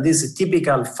wide, and this is a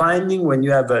typical finding when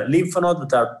you have a lymph node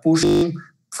that are pushing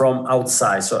from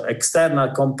outside, so external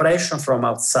compression from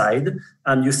outside,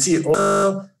 and you see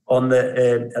also on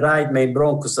the right main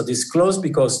bronchus that is closed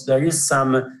because there is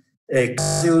some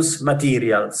caseous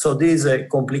material. So this is a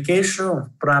complication of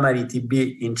primary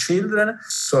TB in children.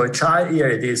 So a child, here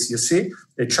it is, you see,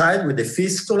 a child with a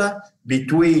fistula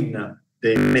between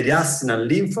the mediastinal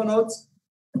lymph nodes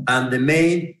and the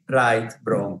main right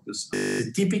bronchus.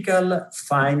 The typical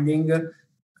finding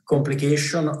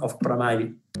complication of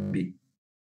primary TB.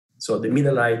 So the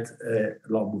middle right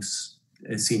lobus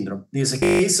syndrome. This is a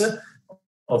case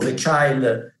of a child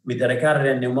with a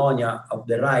recurrent pneumonia of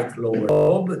the right lower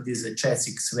lobe. This is a chest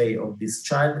X-ray of this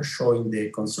child showing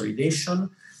the consolidation.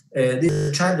 This is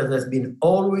a child that has been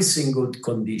always in good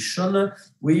condition.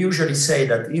 We usually say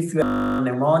that if you have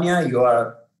pneumonia,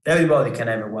 everybody can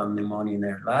have one pneumonia in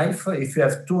their life. If you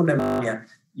have two pneumonia,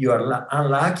 you are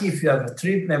unlucky. If you have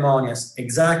three pneumonias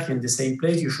exactly in the same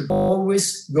place, you should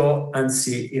always go and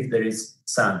see if there is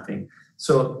something.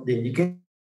 So the indication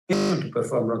to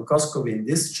perform bronchoscopy in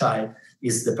this child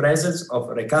is the presence of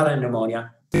recurrent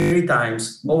pneumonia 3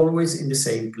 times, always in the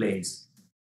same place.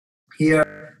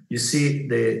 Here you see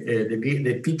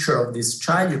the picture of this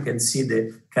child. You can see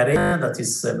the carina that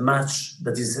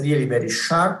is really very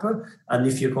sharp. And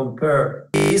if you compare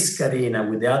this carina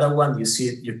with the other one,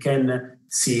 you can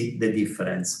see the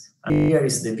difference. And here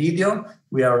is the video.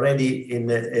 We are already in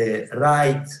the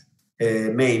right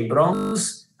main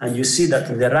bronchus. and you see that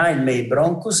in the right main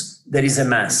bronchus, there is a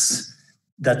mass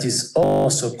that is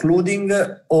also occluding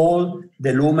all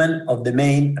the lumen of the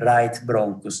main right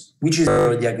bronchus. Which is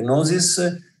your diagnosis?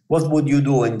 What would you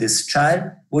do in this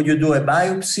child? Would you do a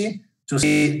biopsy to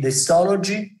see the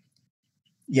histology?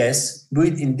 Yes,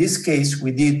 in this case,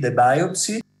 we did the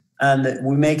biopsy and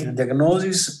we make the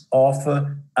diagnosis of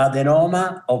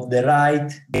adenoma of the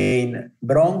right main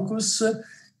bronchus.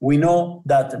 We know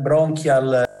that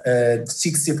bronchial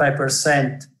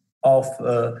 65% of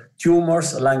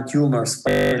tumors, lung tumors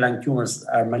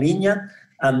are malignant,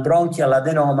 and bronchial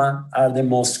adenoma are the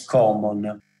most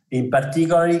common, in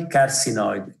particular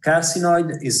carcinoid.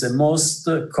 Carcinoid is the most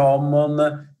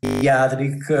common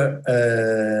pediatric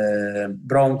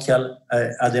bronchial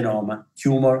adenoma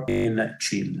tumor in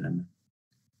children.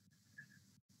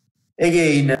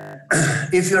 Again,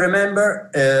 if you remember,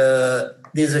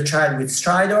 this is a child with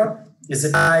stridor. It's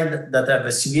a child that have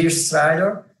a severe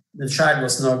stridor. The child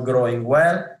was not growing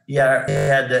well. He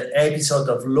had an episode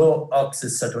of low oxygen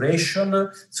saturation.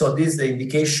 So this is the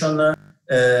indication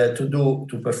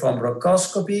to perform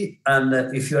bronchoscopy.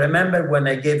 And if you remember, when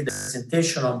I gave the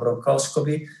presentation on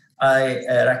bronchoscopy, I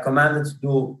recommended to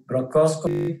do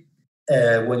bronchoscopy.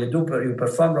 When you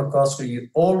perform bronchoscopy, you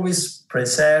always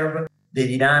preserve the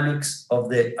dynamics of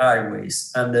the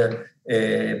airways. And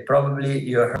probably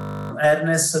you heard from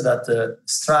Ernest that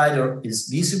stridor is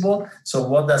visible. So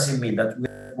what does it mean? That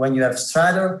when you have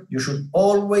stridor, you should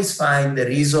always find the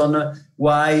reason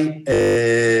why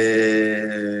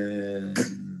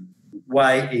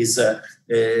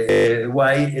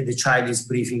the child is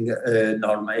breathing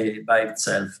normally by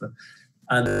itself.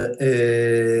 And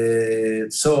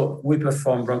so we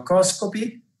perform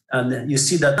bronchoscopy. And you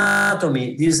see that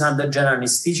anatomy, this is under general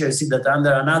anesthesia, you see that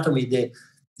under anatomy, the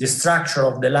structure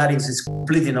of the larynx is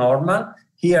completely normal.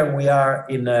 Here we are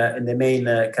in the main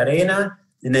carena.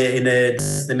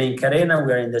 The main carena,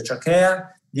 we are in the trachea.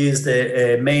 This is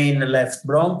the main left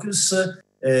bronchus.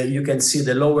 You can see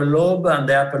the lower lobe and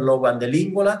the upper lobe and the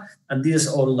lingula, and this is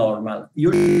all normal.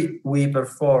 Usually we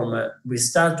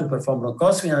start to perform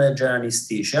bronchoscopy under general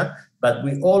anesthesia, but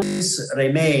we always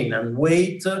remain and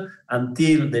wait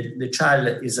until the child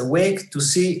is awake to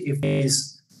see if there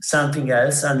is something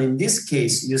else. And in this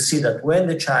case, you see that when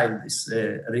the child is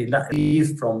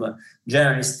relieved from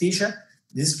general anesthesia,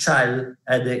 this child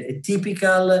had a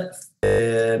typical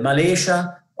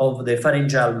malacia of the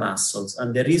pharyngeal muscles.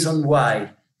 And the reason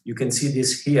why you can see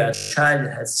this here, child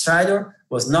has stridor,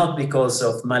 was not because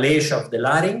of malacia of the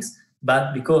larynx,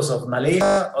 but because of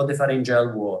malacia of the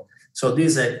pharyngeal wall. So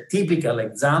this is a typical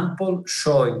example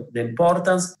showing the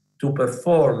importance to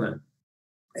perform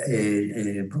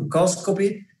a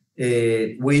bronchoscopy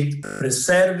with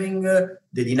preserving the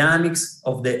dynamics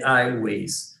of the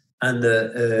airways. And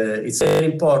it's very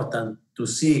important to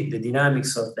see the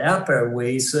dynamics of the upper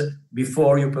airways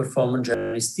before you perform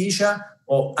general anesthesia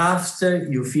or after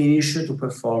you finish to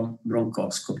perform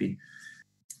bronchoscopy.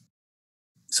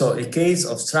 So a case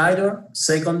of stridor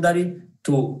secondary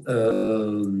to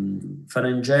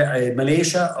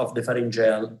malacia of the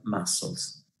pharyngeal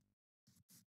muscles.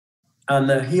 And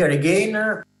here again,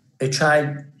 a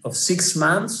child of 6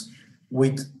 months.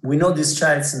 We know this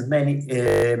child since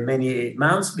many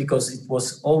months because it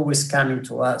was always coming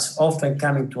to us, often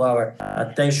coming to our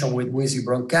attention with wheezy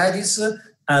bronchitis,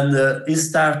 and he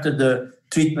started the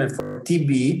treatment for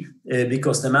TB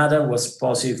because the mother was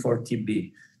positive for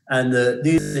TB. And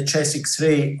this is the chest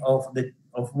X-ray of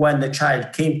when the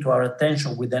child came to our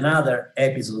attention with another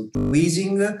episode of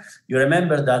wheezing. You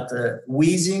remember that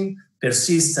wheezing,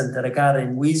 persistent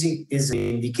recurrent wheezing, is an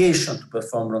indication to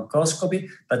perform bronchoscopy,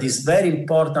 but it's very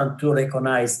important to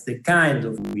recognize the kind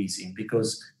of wheezing,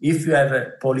 because if you have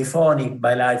a polyphonic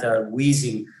bilateral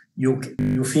wheezing, you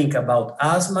think about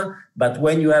asthma, but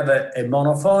when you have a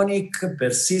monophonic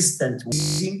persistent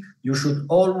wheezing, you should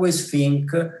always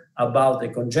think about a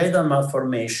congenital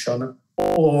malformation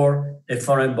or a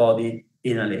foreign body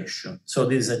inhalation. So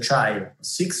this is a child of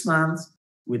 6 months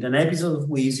with an episode of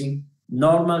wheezing,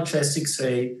 normal chest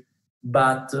X-ray,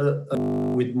 but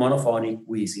with monophonic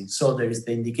wheezing. So there is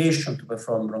the indication to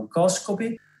perform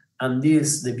bronchoscopy, and this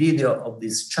is the video of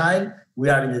this child. We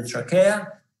are in the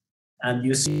trachea, and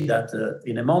you see that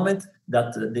in a moment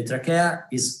that the trachea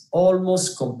is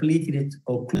almost completely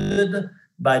occluded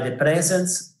by the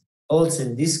presence, also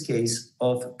in this case,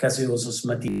 of caseosus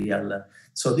material.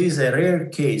 So this is a rare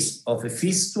case of a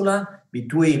fistula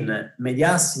between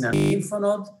mediastinal lymph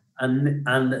node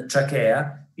and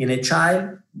trachea in a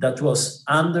child that was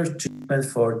under treatment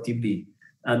for TB.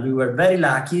 And we were very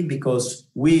lucky because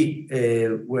we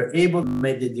were able to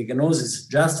make the diagnosis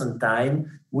just in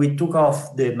time. We took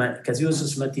off the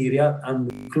caseosus material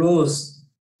and we closed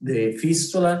the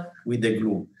fistula with the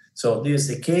glue. So this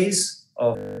is a case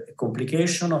of a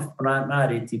complication of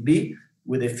primary TB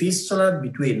with a fistula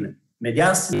between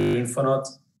mediastinal lymph node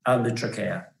and the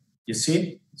trachea. You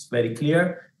see, it's very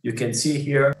clear. You can see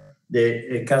here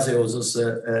the caseosus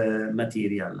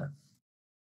material.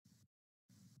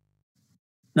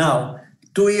 Now,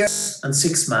 2 years and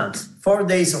 6 months, 4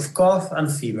 days of cough and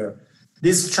fever.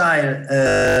 This child,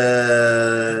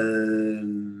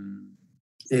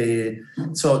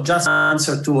 so just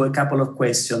answer to a couple of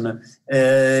questions.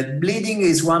 Bleeding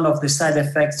is one of the side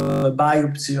effects of a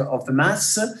biopsy of a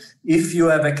mass. If you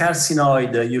have a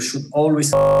carcinoid, you should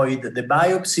always avoid the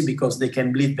biopsy because they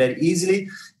can bleed very easily.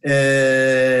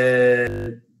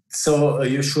 So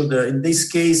you should, in this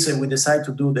case, we decide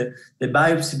to do the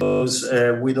biopsy because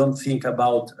we don't think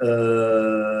about,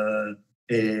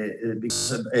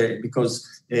 because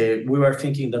we were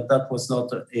thinking that that was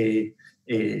not a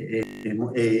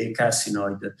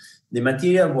carcinoid. The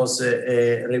material was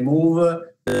removed,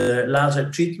 laser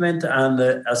treatment and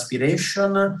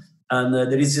aspiration, and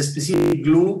there is a specific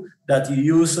glue that you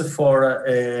use for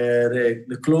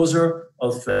the closure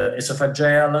of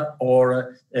esophageal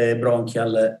or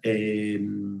bronchial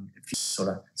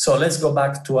fistula. So let's go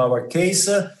back to our case.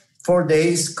 4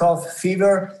 days, cough,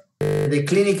 fever. The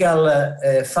clinical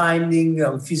finding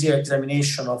on physical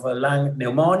examination of a lung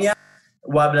pneumonia.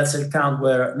 White blood cell count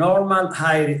were normal,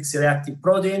 high C-reactive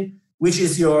protein. Which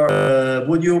is your,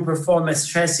 would you perform a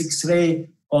chest X-ray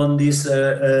on this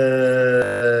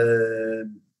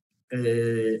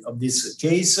of this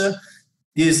case?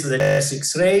 This is the chest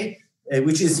X-ray.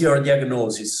 Which is your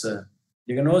diagnosis?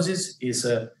 Diagnosis is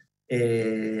a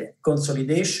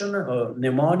consolidation of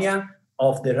pneumonia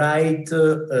of the right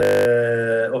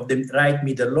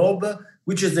middle lobe.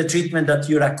 Which is the treatment that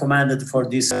you recommended for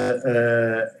this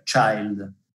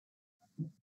child?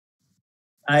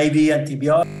 IV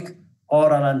antibiotic,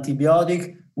 oral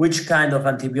antibiotic. Which kind of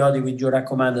antibiotic would you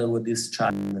recommend with this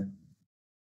child?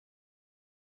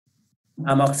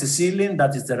 Amoxicillin,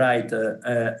 that is the right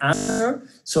answer.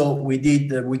 So we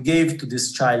gave to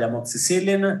this child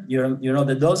amoxicillin. You know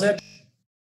the dosage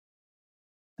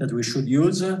that we should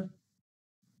use.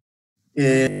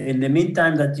 In the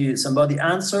meantime, that somebody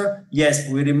answer, yes,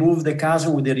 we remove the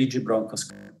casion with the rigid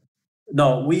bronchoscopy.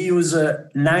 No, we use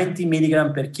 90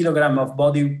 milligram per kilogram of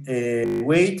body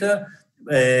weight,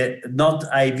 not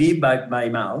IV by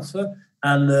mouth.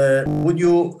 And would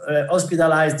you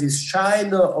hospitalize this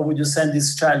child or would you send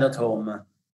this child at home?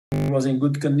 He was in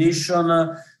good condition,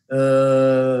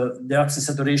 the oxygen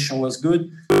saturation was good.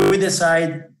 We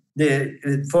decide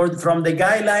from the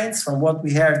guidelines, from what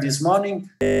we heard this morning,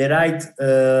 the right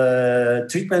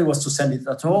treatment was to send it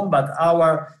at home, but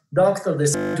our doctor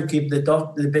decided to keep the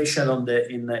patient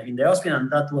in the hospital,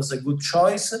 and that was a good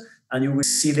choice. And you will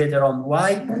see later on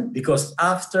why. Because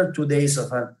after 2 days of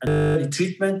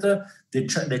treatment,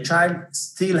 the child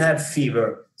still have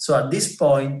fever. So at this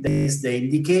point, there is the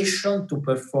indication to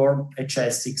perform a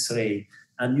chest X-ray.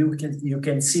 And you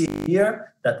can see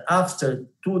here that after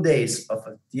 2 days of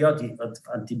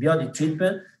antibiotic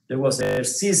treatment, there was a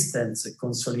persistent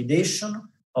consolidation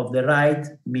of the right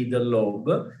middle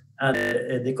lobe. And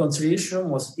the consolidation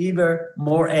was even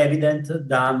more evident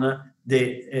than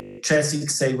the chest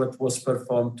X-ray what was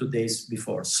performed 2 days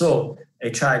before. So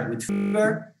a child with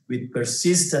fever, with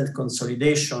persistent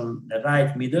consolidation the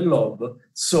right middle lobe,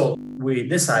 so we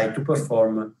decide to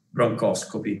perform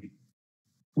bronchoscopy.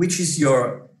 Which is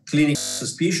your clinical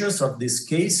suspicious of this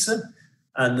case?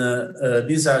 And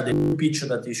these are the pictures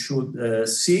that you should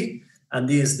see. And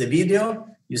this is the video.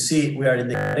 You see we are in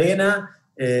the arena.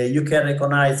 You can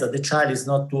recognize that the child is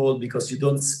not too old because you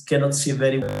cannot see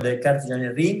very well the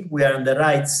cartilage ring. We are on the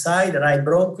right side, the right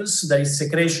bronchus. There is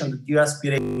secretion that you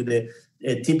aspirate with the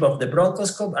tip of the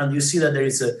bronchoscope, and you see that there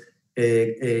is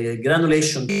a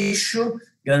granulation tissue.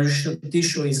 Granulation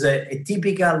tissue is a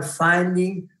typical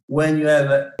finding when you have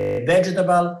a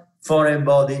vegetable foreign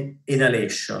body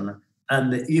inhalation.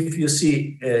 And if you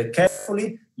see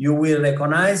carefully, you will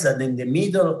recognize that in the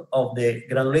middle of the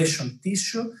granulation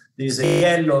tissue, there is a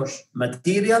yellowish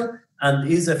material and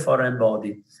is a foreign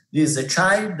body. This is a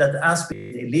child that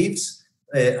aspirated leaves.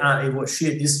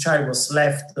 This child was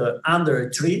left under a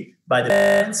tree by the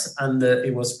parents, and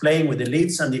he was playing with the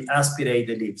leaves and he aspirated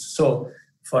the leaves. So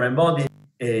foreign body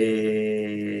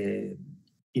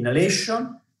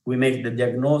inhalation, we make the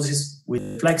diagnosis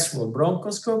with flexible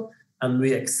bronchoscope, and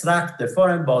we extract the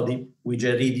foreign body with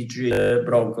a rigid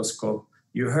bronchoscope.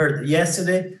 You heard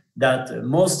yesterday that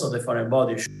most of the foreign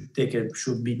body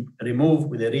should be removed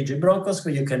with a rigid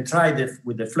bronchoscopy. You can try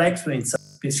with the flexor in some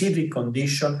specific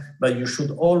condition, but you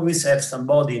should always have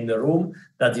somebody in the room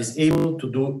that is able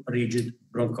to do rigid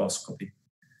bronchoscopy.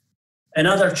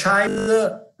 Another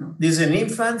child, this is an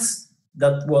infant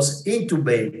that was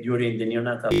intubated during the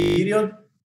neonatal period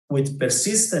with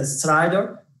persistent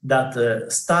stridor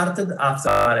that started after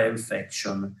viral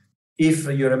infection. If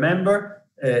you remember,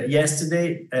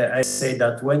 yesterday I said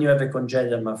that when you have a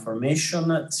congenital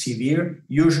malformation, severe,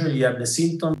 usually you have the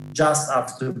symptom just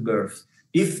after birth.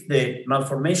 If the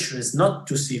malformation is not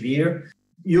too severe,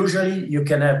 usually you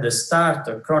can have the start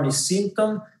of chronic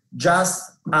symptom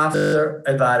just after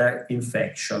a viral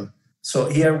infection. So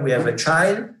here we have a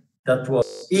child that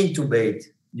was intubated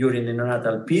during the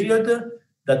neonatal period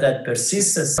that had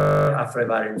persistent after a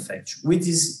viral infection. Which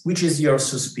is your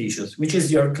suspicious? Which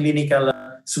is your clinical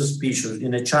suspicious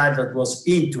in a child that was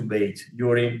intubated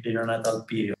during the neonatal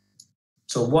period?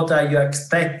 So what are you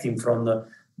expecting from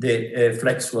the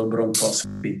flexible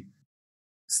bronchoscopy?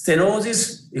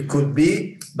 Stenosis, it could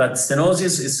be, but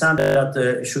stenosis is something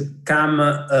that should come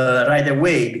right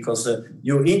away, because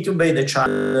you intubate the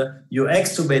child, you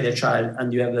extubate the child,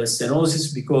 and you have a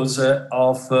stenosis because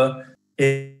of the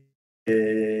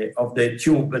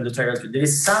tube and the tracheal tube. There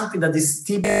is something that is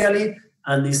typically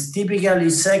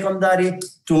secondary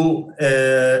to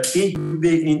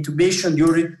intubation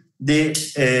during the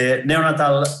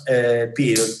neonatal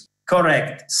period.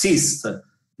 Correct, cyst.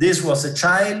 This was a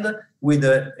child with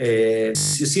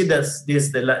you see that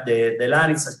the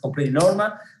larynx is completely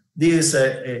normal. This is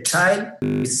a child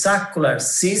with saccular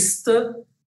cyst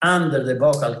under the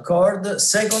vocal cord,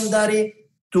 secondary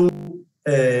to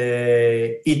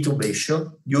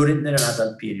intubation during the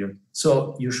neonatal period.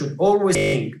 So you should always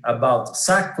think about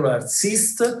saccular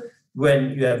cyst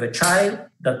when you have a child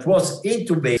that was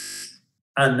intubated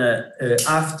and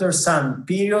after some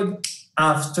period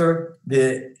after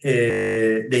the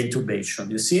intubation.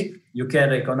 You see, you can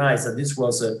recognize that this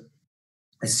was a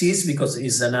cyst because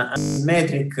it's an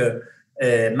asymmetric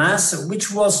mass, which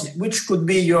could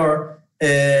be your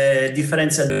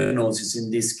differential diagnosis in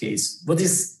this case. What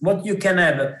you can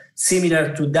have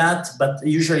similar to that, but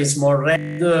usually it's more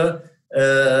red, is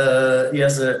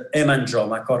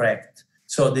hemangioma, correct.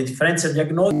 So the differential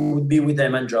diagnosis would be with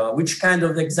hemangioma. Which kind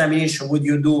of examination would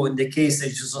you do in the case that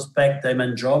you suspect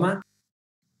hemangioma?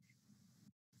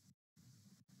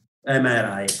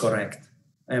 MRI, correct,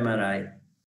 MRI.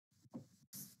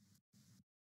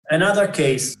 Another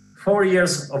case, 4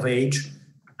 years of age,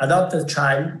 adopted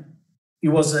child. He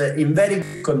was in very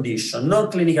good condition, no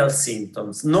clinical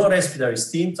symptoms, no respiratory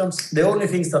symptoms. The only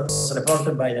things that was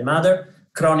reported by the mother,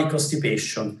 chronic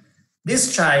constipation.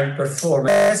 This child performed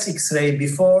a chest X-ray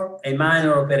before a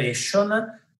minor operation,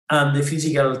 and the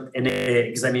physical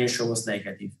examination was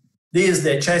negative. This is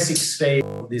the chest X-ray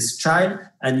of this child,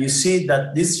 and you see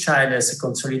that this child has a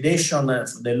consolidation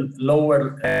of the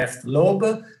lower left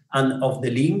lobe and of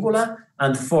the lingula.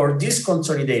 And for this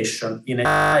consolidation in a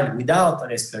child without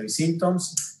respiratory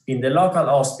symptoms, in the local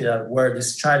hospital where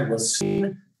this child was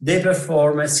seen, they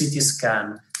perform a CT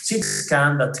scan. CT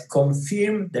scan that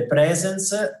confirmed the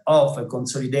presence of a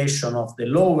consolidation of the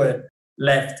lower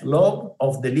left lobe,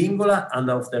 of the lingula, and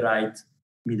of the right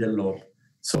middle lobe.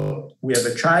 So we have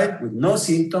a child with no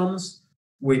symptoms,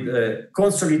 with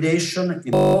consolidation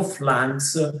in both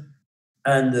lungs,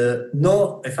 and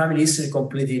no family history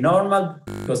completely normal,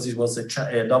 because this was an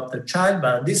adopted child.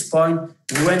 But at this point,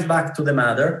 we went back to the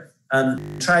mother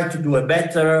and tried to do a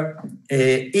better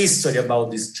history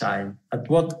about this child. And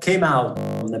what came out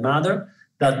from the mother,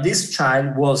 that this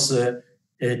child was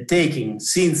taking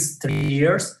since 3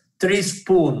 years 3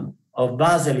 spoons of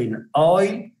Vaseline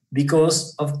oil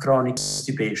because of chronic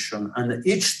constipation. And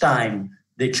each time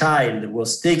the child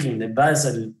was taking the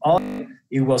Vaseline oil,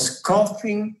 he was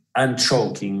coughing and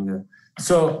choking.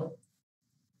 So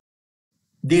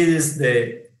this is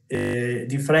the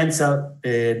differential,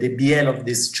 the BL of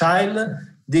this child.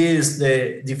 This is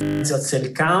the differential cell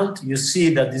count. You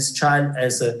see that this child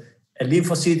has a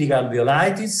lymphocytic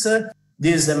alveolitis.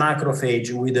 This is a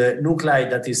macrophage with a nuclei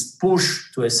that is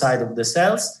pushed to a side of the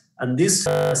cells, and this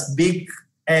has big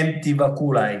empty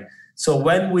vaculi. So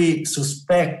when we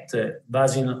suspect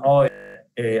Vaseline oil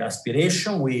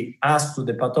aspiration, we ask to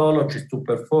the pathologist to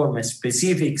perform a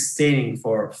specific staining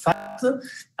for fat,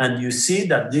 and you see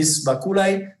that these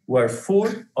vaculi were full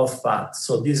of fat.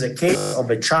 So this is a case of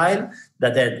a child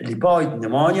that had lipoid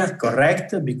pneumonia,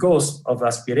 correct, because of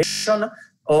aspiration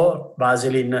or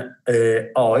Vaseline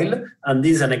oil. And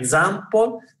this is an example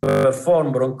to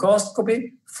perform bronchoscopy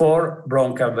for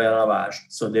bronchial lavage.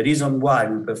 So the reason why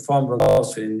we perform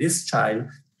bronchoscopy in this child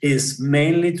is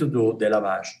mainly to do the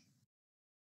lavage.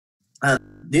 And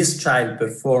this child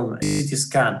performed a CT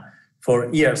scan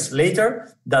 4 years later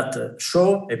that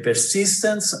show a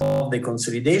persistence of the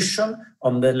consolidation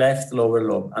on the left lower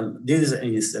lobe. And this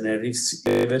is an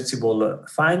irreversible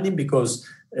finding because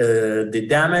the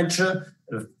damage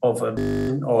of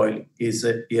oil is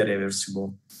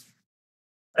irreversible.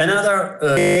 Another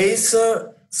case,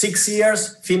 6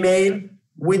 years, female.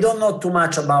 We don't know too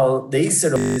much about the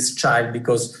history of this child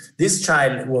because this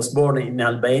child was born in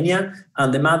Albania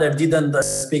and the mother didn't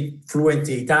speak fluent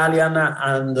Italian,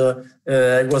 and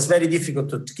it was very difficult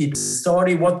to keep the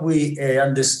story. What we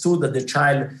understood that the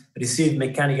child received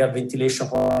mechanical ventilation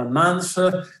for 1 month,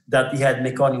 that he had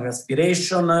mechanical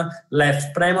respiration,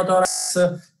 left pneumothorax.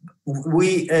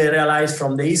 We realized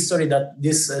from the history that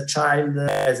this child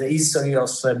has a history of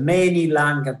many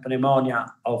lung pneumonia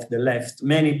of the left,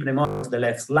 many pneumonia of the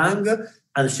left lung,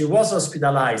 and she was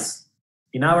hospitalized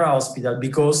in our hospital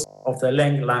because of the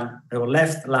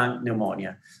left lung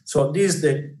pneumonia. So this is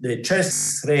the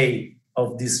chest X-ray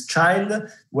of this child,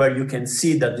 where you can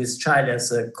see that this child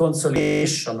has a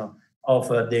consolidation of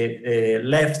the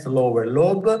left lower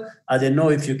lobe. I don't know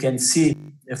if you can see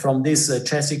from this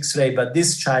chest X-ray, but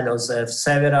this child also has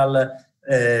several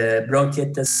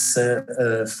bronchitis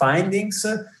findings.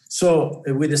 So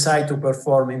we decided to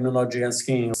perform immunological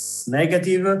screening. Was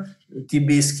negative,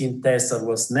 TB skin test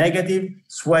was negative,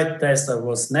 sweat test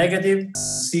was negative,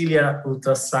 ciliary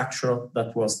ultrastructural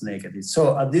that was negative.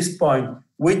 So at this point,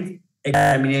 with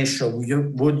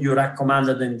examination, would you recommend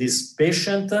it in this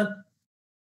patient?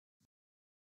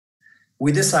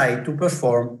 We decide to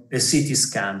perform a CT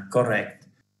scan, correct.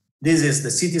 This is the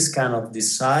CT scan of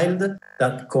this child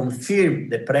that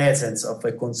confirmed the presence of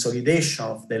a consolidation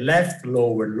of the left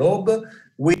lower lobe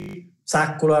with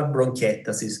saccular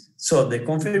bronchiectasis. So the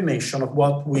confirmation of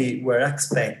what we were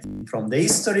expecting from the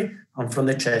history and from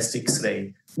the chest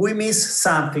X-ray. We missed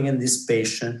something in this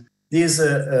patient. This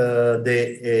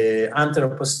the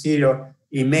anteroposterior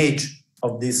image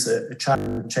of this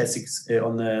child chest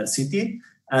on the CT.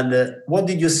 And what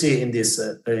did you see in this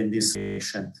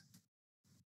patient?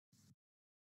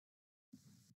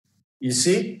 You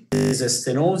see, there is a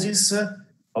stenosis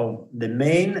of the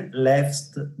main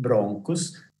left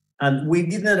bronchus, and we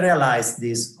didn't realize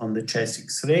this on the chest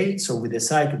X-ray, so we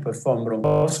decided to perform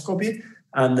bronchoscopy.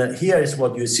 And here is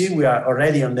what you see. We are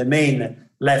already on the main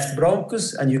left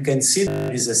bronchus, and you can see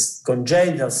there is a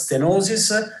congenital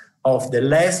stenosis of the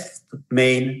left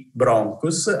main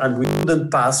bronchus, and we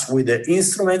couldn't pass with the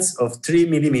instruments of 3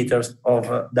 millimeters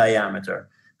of diameter.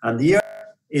 And here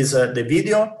is the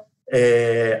video.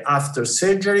 After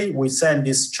surgery, we send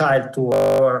this child to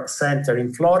our center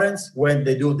in Florence when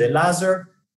they do the laser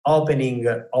opening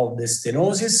of the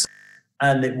stenosis,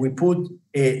 and we put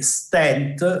a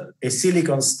stent, a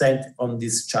silicone stent on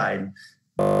this child.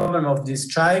 The problem of this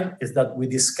child is that we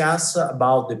discuss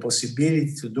about the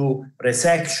possibility to do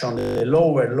resection of the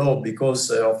lower lobe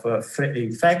because of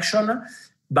infection,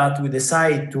 but we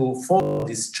decide to follow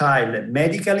this child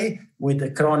medically with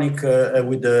the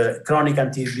chronic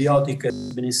antibiotic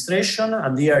administration.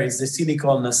 And here is the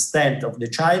silicone stent of the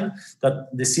child, that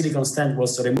the silicone stent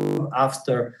was removed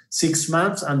after 6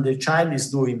 months, and the child is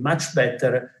doing much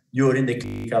better during the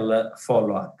clinical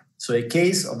follow-up. So a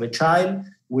case of a child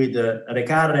with a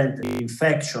recurrent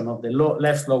infection of the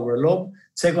left lower lobe,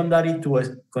 secondary to a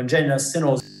congenital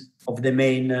stenosis of the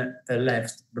main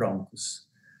left bronchus.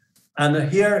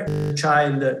 And here, the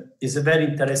child is a very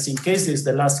interesting case. This is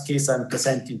the last case I'm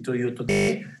presenting to you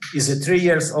today. Is a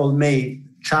 3-year-old male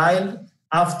child.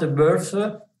 After birth,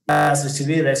 has a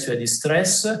severe respiratory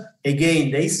distress.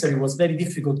 Again, the history was very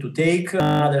difficult to take.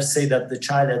 Others say that the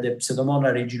child had a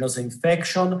Pseudomonas aeruginosa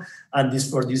infection, and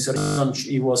for this reason,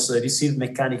 he received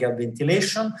mechanical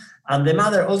ventilation. And the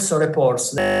mother also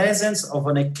reports the presence of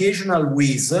an occasional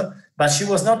wheeze, but she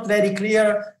was not very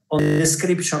clear on the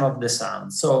description of the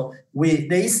sound. So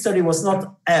the history was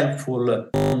not helpful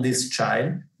on this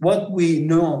child. What we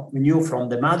knew from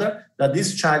the mother, that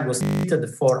this child was treated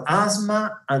for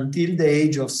asthma until the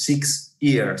age of 6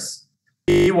 years.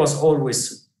 He was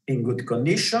always in good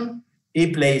condition.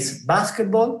 He plays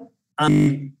basketball and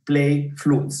he plays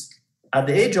flutes. At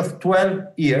the age of 12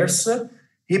 years,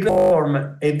 he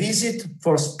performed a visit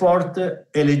for sport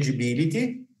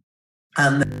eligibility.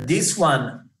 And this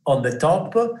one on the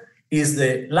top is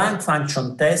the lung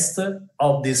function test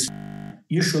of this.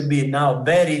 You should be now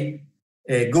very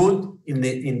good in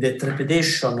the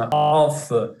interpretation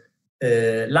of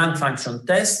lung function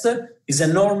test. Is a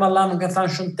normal lung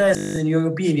function test, in your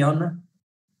opinion?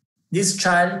 This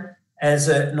child has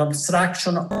an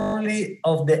obstruction only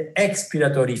of the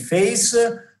expiratory phase,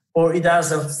 or it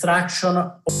has obstruction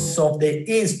also of the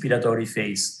inspiratory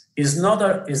phase. It's not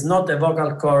a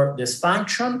vocal cord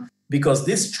dysfunction, because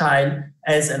this child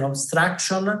has an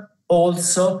obstruction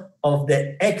also of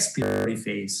the expiratory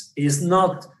phase. It's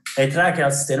not a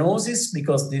tracheal stenosis,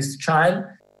 because this child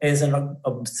has an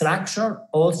obstruction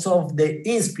also of the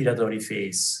inspiratory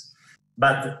phase.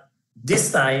 But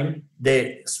this time,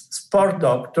 the sport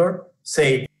doctor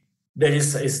said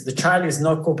the child is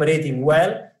not cooperating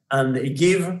well, and he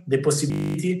give the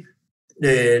possibility,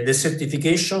 the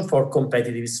certification for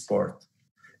competitive sport.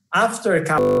 After a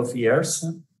couple of years,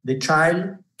 the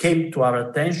child came to our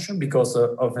attention because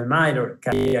of a minor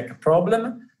cardiac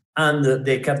problem, and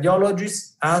the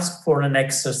cardiologist asked for an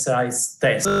exercise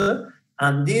test.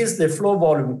 And this is the flow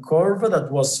volume curve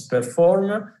that was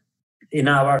performed in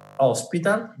our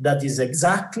hospital. That is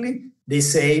exactly the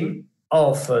same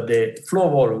of the flow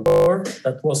volume curve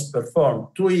that was performed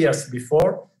 2 years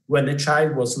before, when the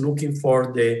child was looking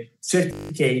for the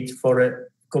certificate for a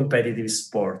competitive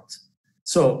sport.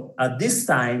 So at this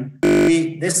time,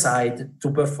 we decide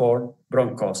to perform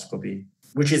bronchoscopy,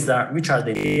 which are the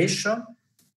indication,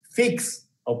 fixed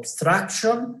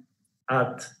obstruction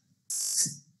at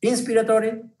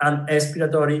inspiratory and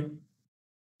expiratory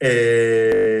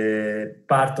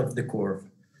part of the curve.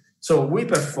 So we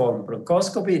perform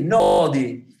bronchoscopy.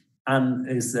 Nobody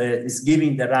is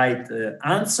giving the right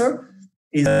answer.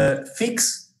 Is a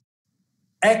fixed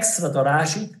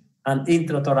extrathoracic and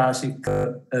intrathoracic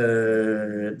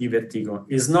divertigo.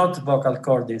 It's not vocal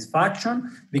cord dysfunction,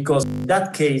 because in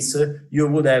that case you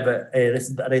would have a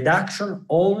reduction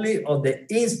only of the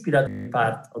inspiratory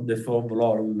part of the flow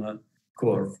volume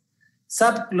curve.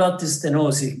 Subglottis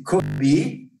stenosis could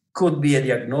be a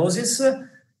diagnosis.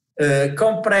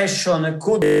 Compression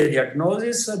could be a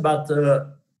diagnosis, but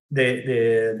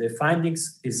the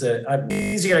findings is a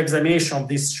physical examination of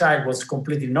this child was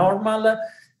completely normal.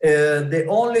 The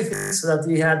only thing is that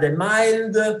he had a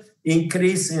mild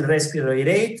increase in respiratory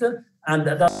rate, and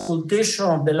the auscultation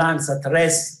of the lungs at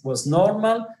rest was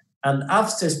normal. And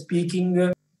after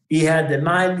speaking, he had a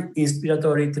mild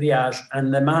inspiratory triage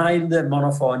and a mild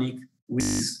monophonic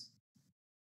wheeze.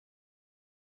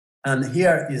 And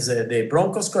here is the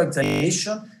bronchoscopy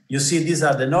examination. You see these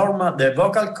are the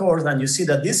vocal cords, and you see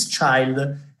that this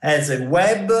child has a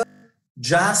web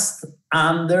just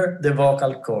under the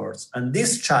vocal cords. And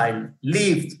this child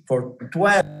lived for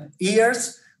 12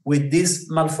 years with this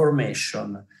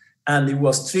malformation. And he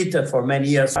was treated for many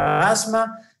years for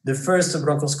asthma. The first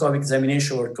bronchoscopic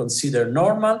examination were considered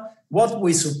normal. What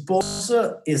we suppose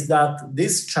is that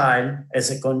this child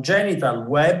has a congenital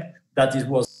web that it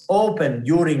was open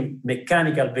during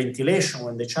mechanical ventilation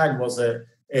when the child was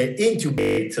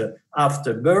intubated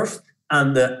after birth,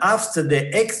 and after the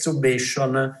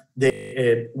extubation,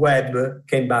 the web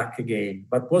came back again.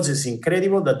 But what is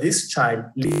incredible that this child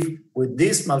lived with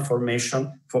this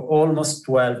malformation for almost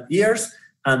 12 years,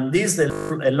 and we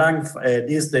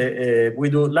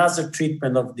do laser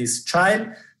treatment of this child.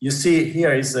 You see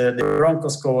here is the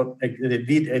bronchoscope,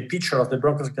 a picture of the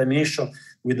bronchoscope examination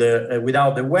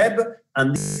without the web,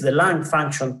 and this is the lung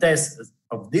function test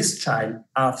of this child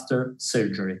after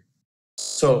surgery.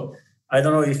 So I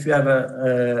don't know if you have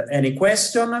any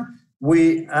question.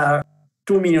 We are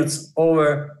 2 minutes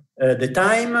over the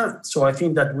time, so I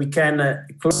think that we can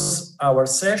close our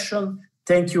session.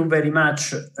 Thank you very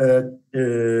much.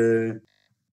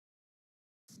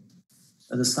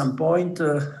 At some point,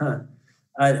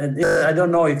 I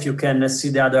don't know if you can see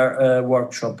the other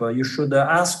workshop. You should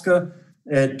ask to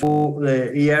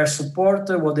the ER support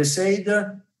what they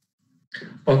said.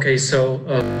 Okay, so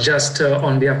just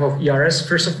on behalf of ERS,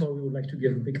 first of all, we would like to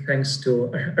give big thanks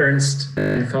to Ernest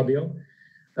and Fabio.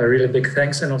 A really big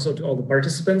thanks, and also to all the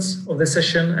participants of the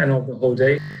session and of the whole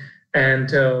day. And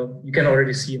you can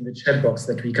already see in the chat box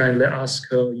that we kindly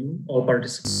ask you, all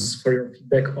participants, for your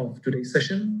feedback of today's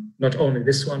session. Not only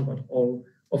this one, but all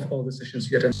the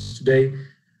sessions you attended today.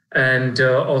 And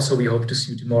also we hope to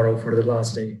see you tomorrow for the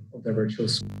last day of the virtual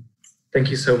school. Thank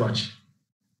you so much.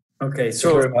 Okay,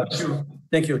 so very much.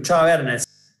 Thank you. Ciao, Ernest.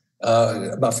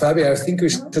 But Fabio, I think we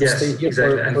should stay here.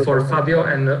 Exactly. And for Fabio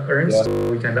and Ernest,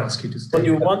 we can ask you to stay. What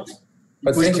do you want?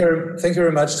 But thank you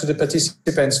very much to the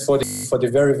participants for the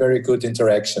very, very good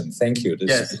interaction. Thank you.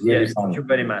 This is really fun. Thank you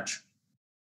very much.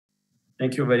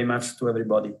 Thank you very much to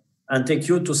everybody. And thank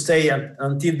you to stay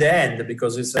until the end,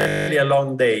 because it's really a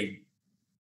long day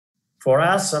for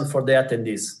us and for the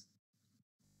attendees.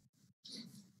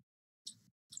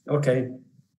 Okay.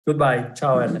 Goodbye.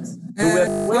 Ciao, Ernest.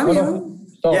 Fabio,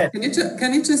 Yeah.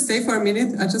 can you just stay for a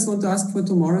minute? I just want to ask for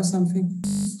tomorrow something.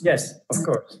 Yes, of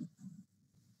course.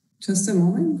 Just a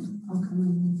moment. Okay.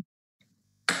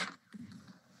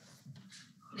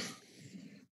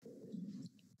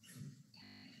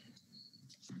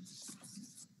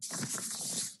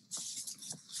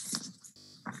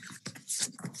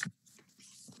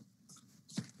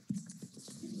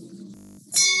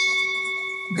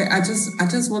 Okay, I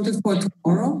just wanted for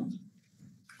tomorrow.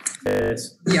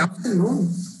 Yes. The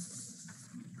afternoon.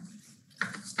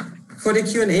 For the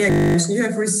Q&A, you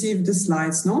have received the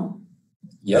slides, no?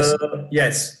 Yes.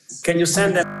 Yes. Can you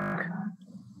send them?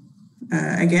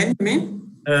 Again, you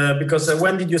mean? Because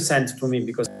when did you send to me?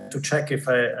 Because to check if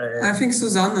I think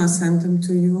Susanna sent them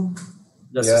to you.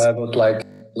 Yeah, about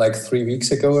like 3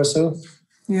 weeks ago or so.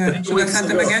 Yeah. Should I send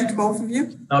them again to both of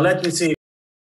you? Now let me see.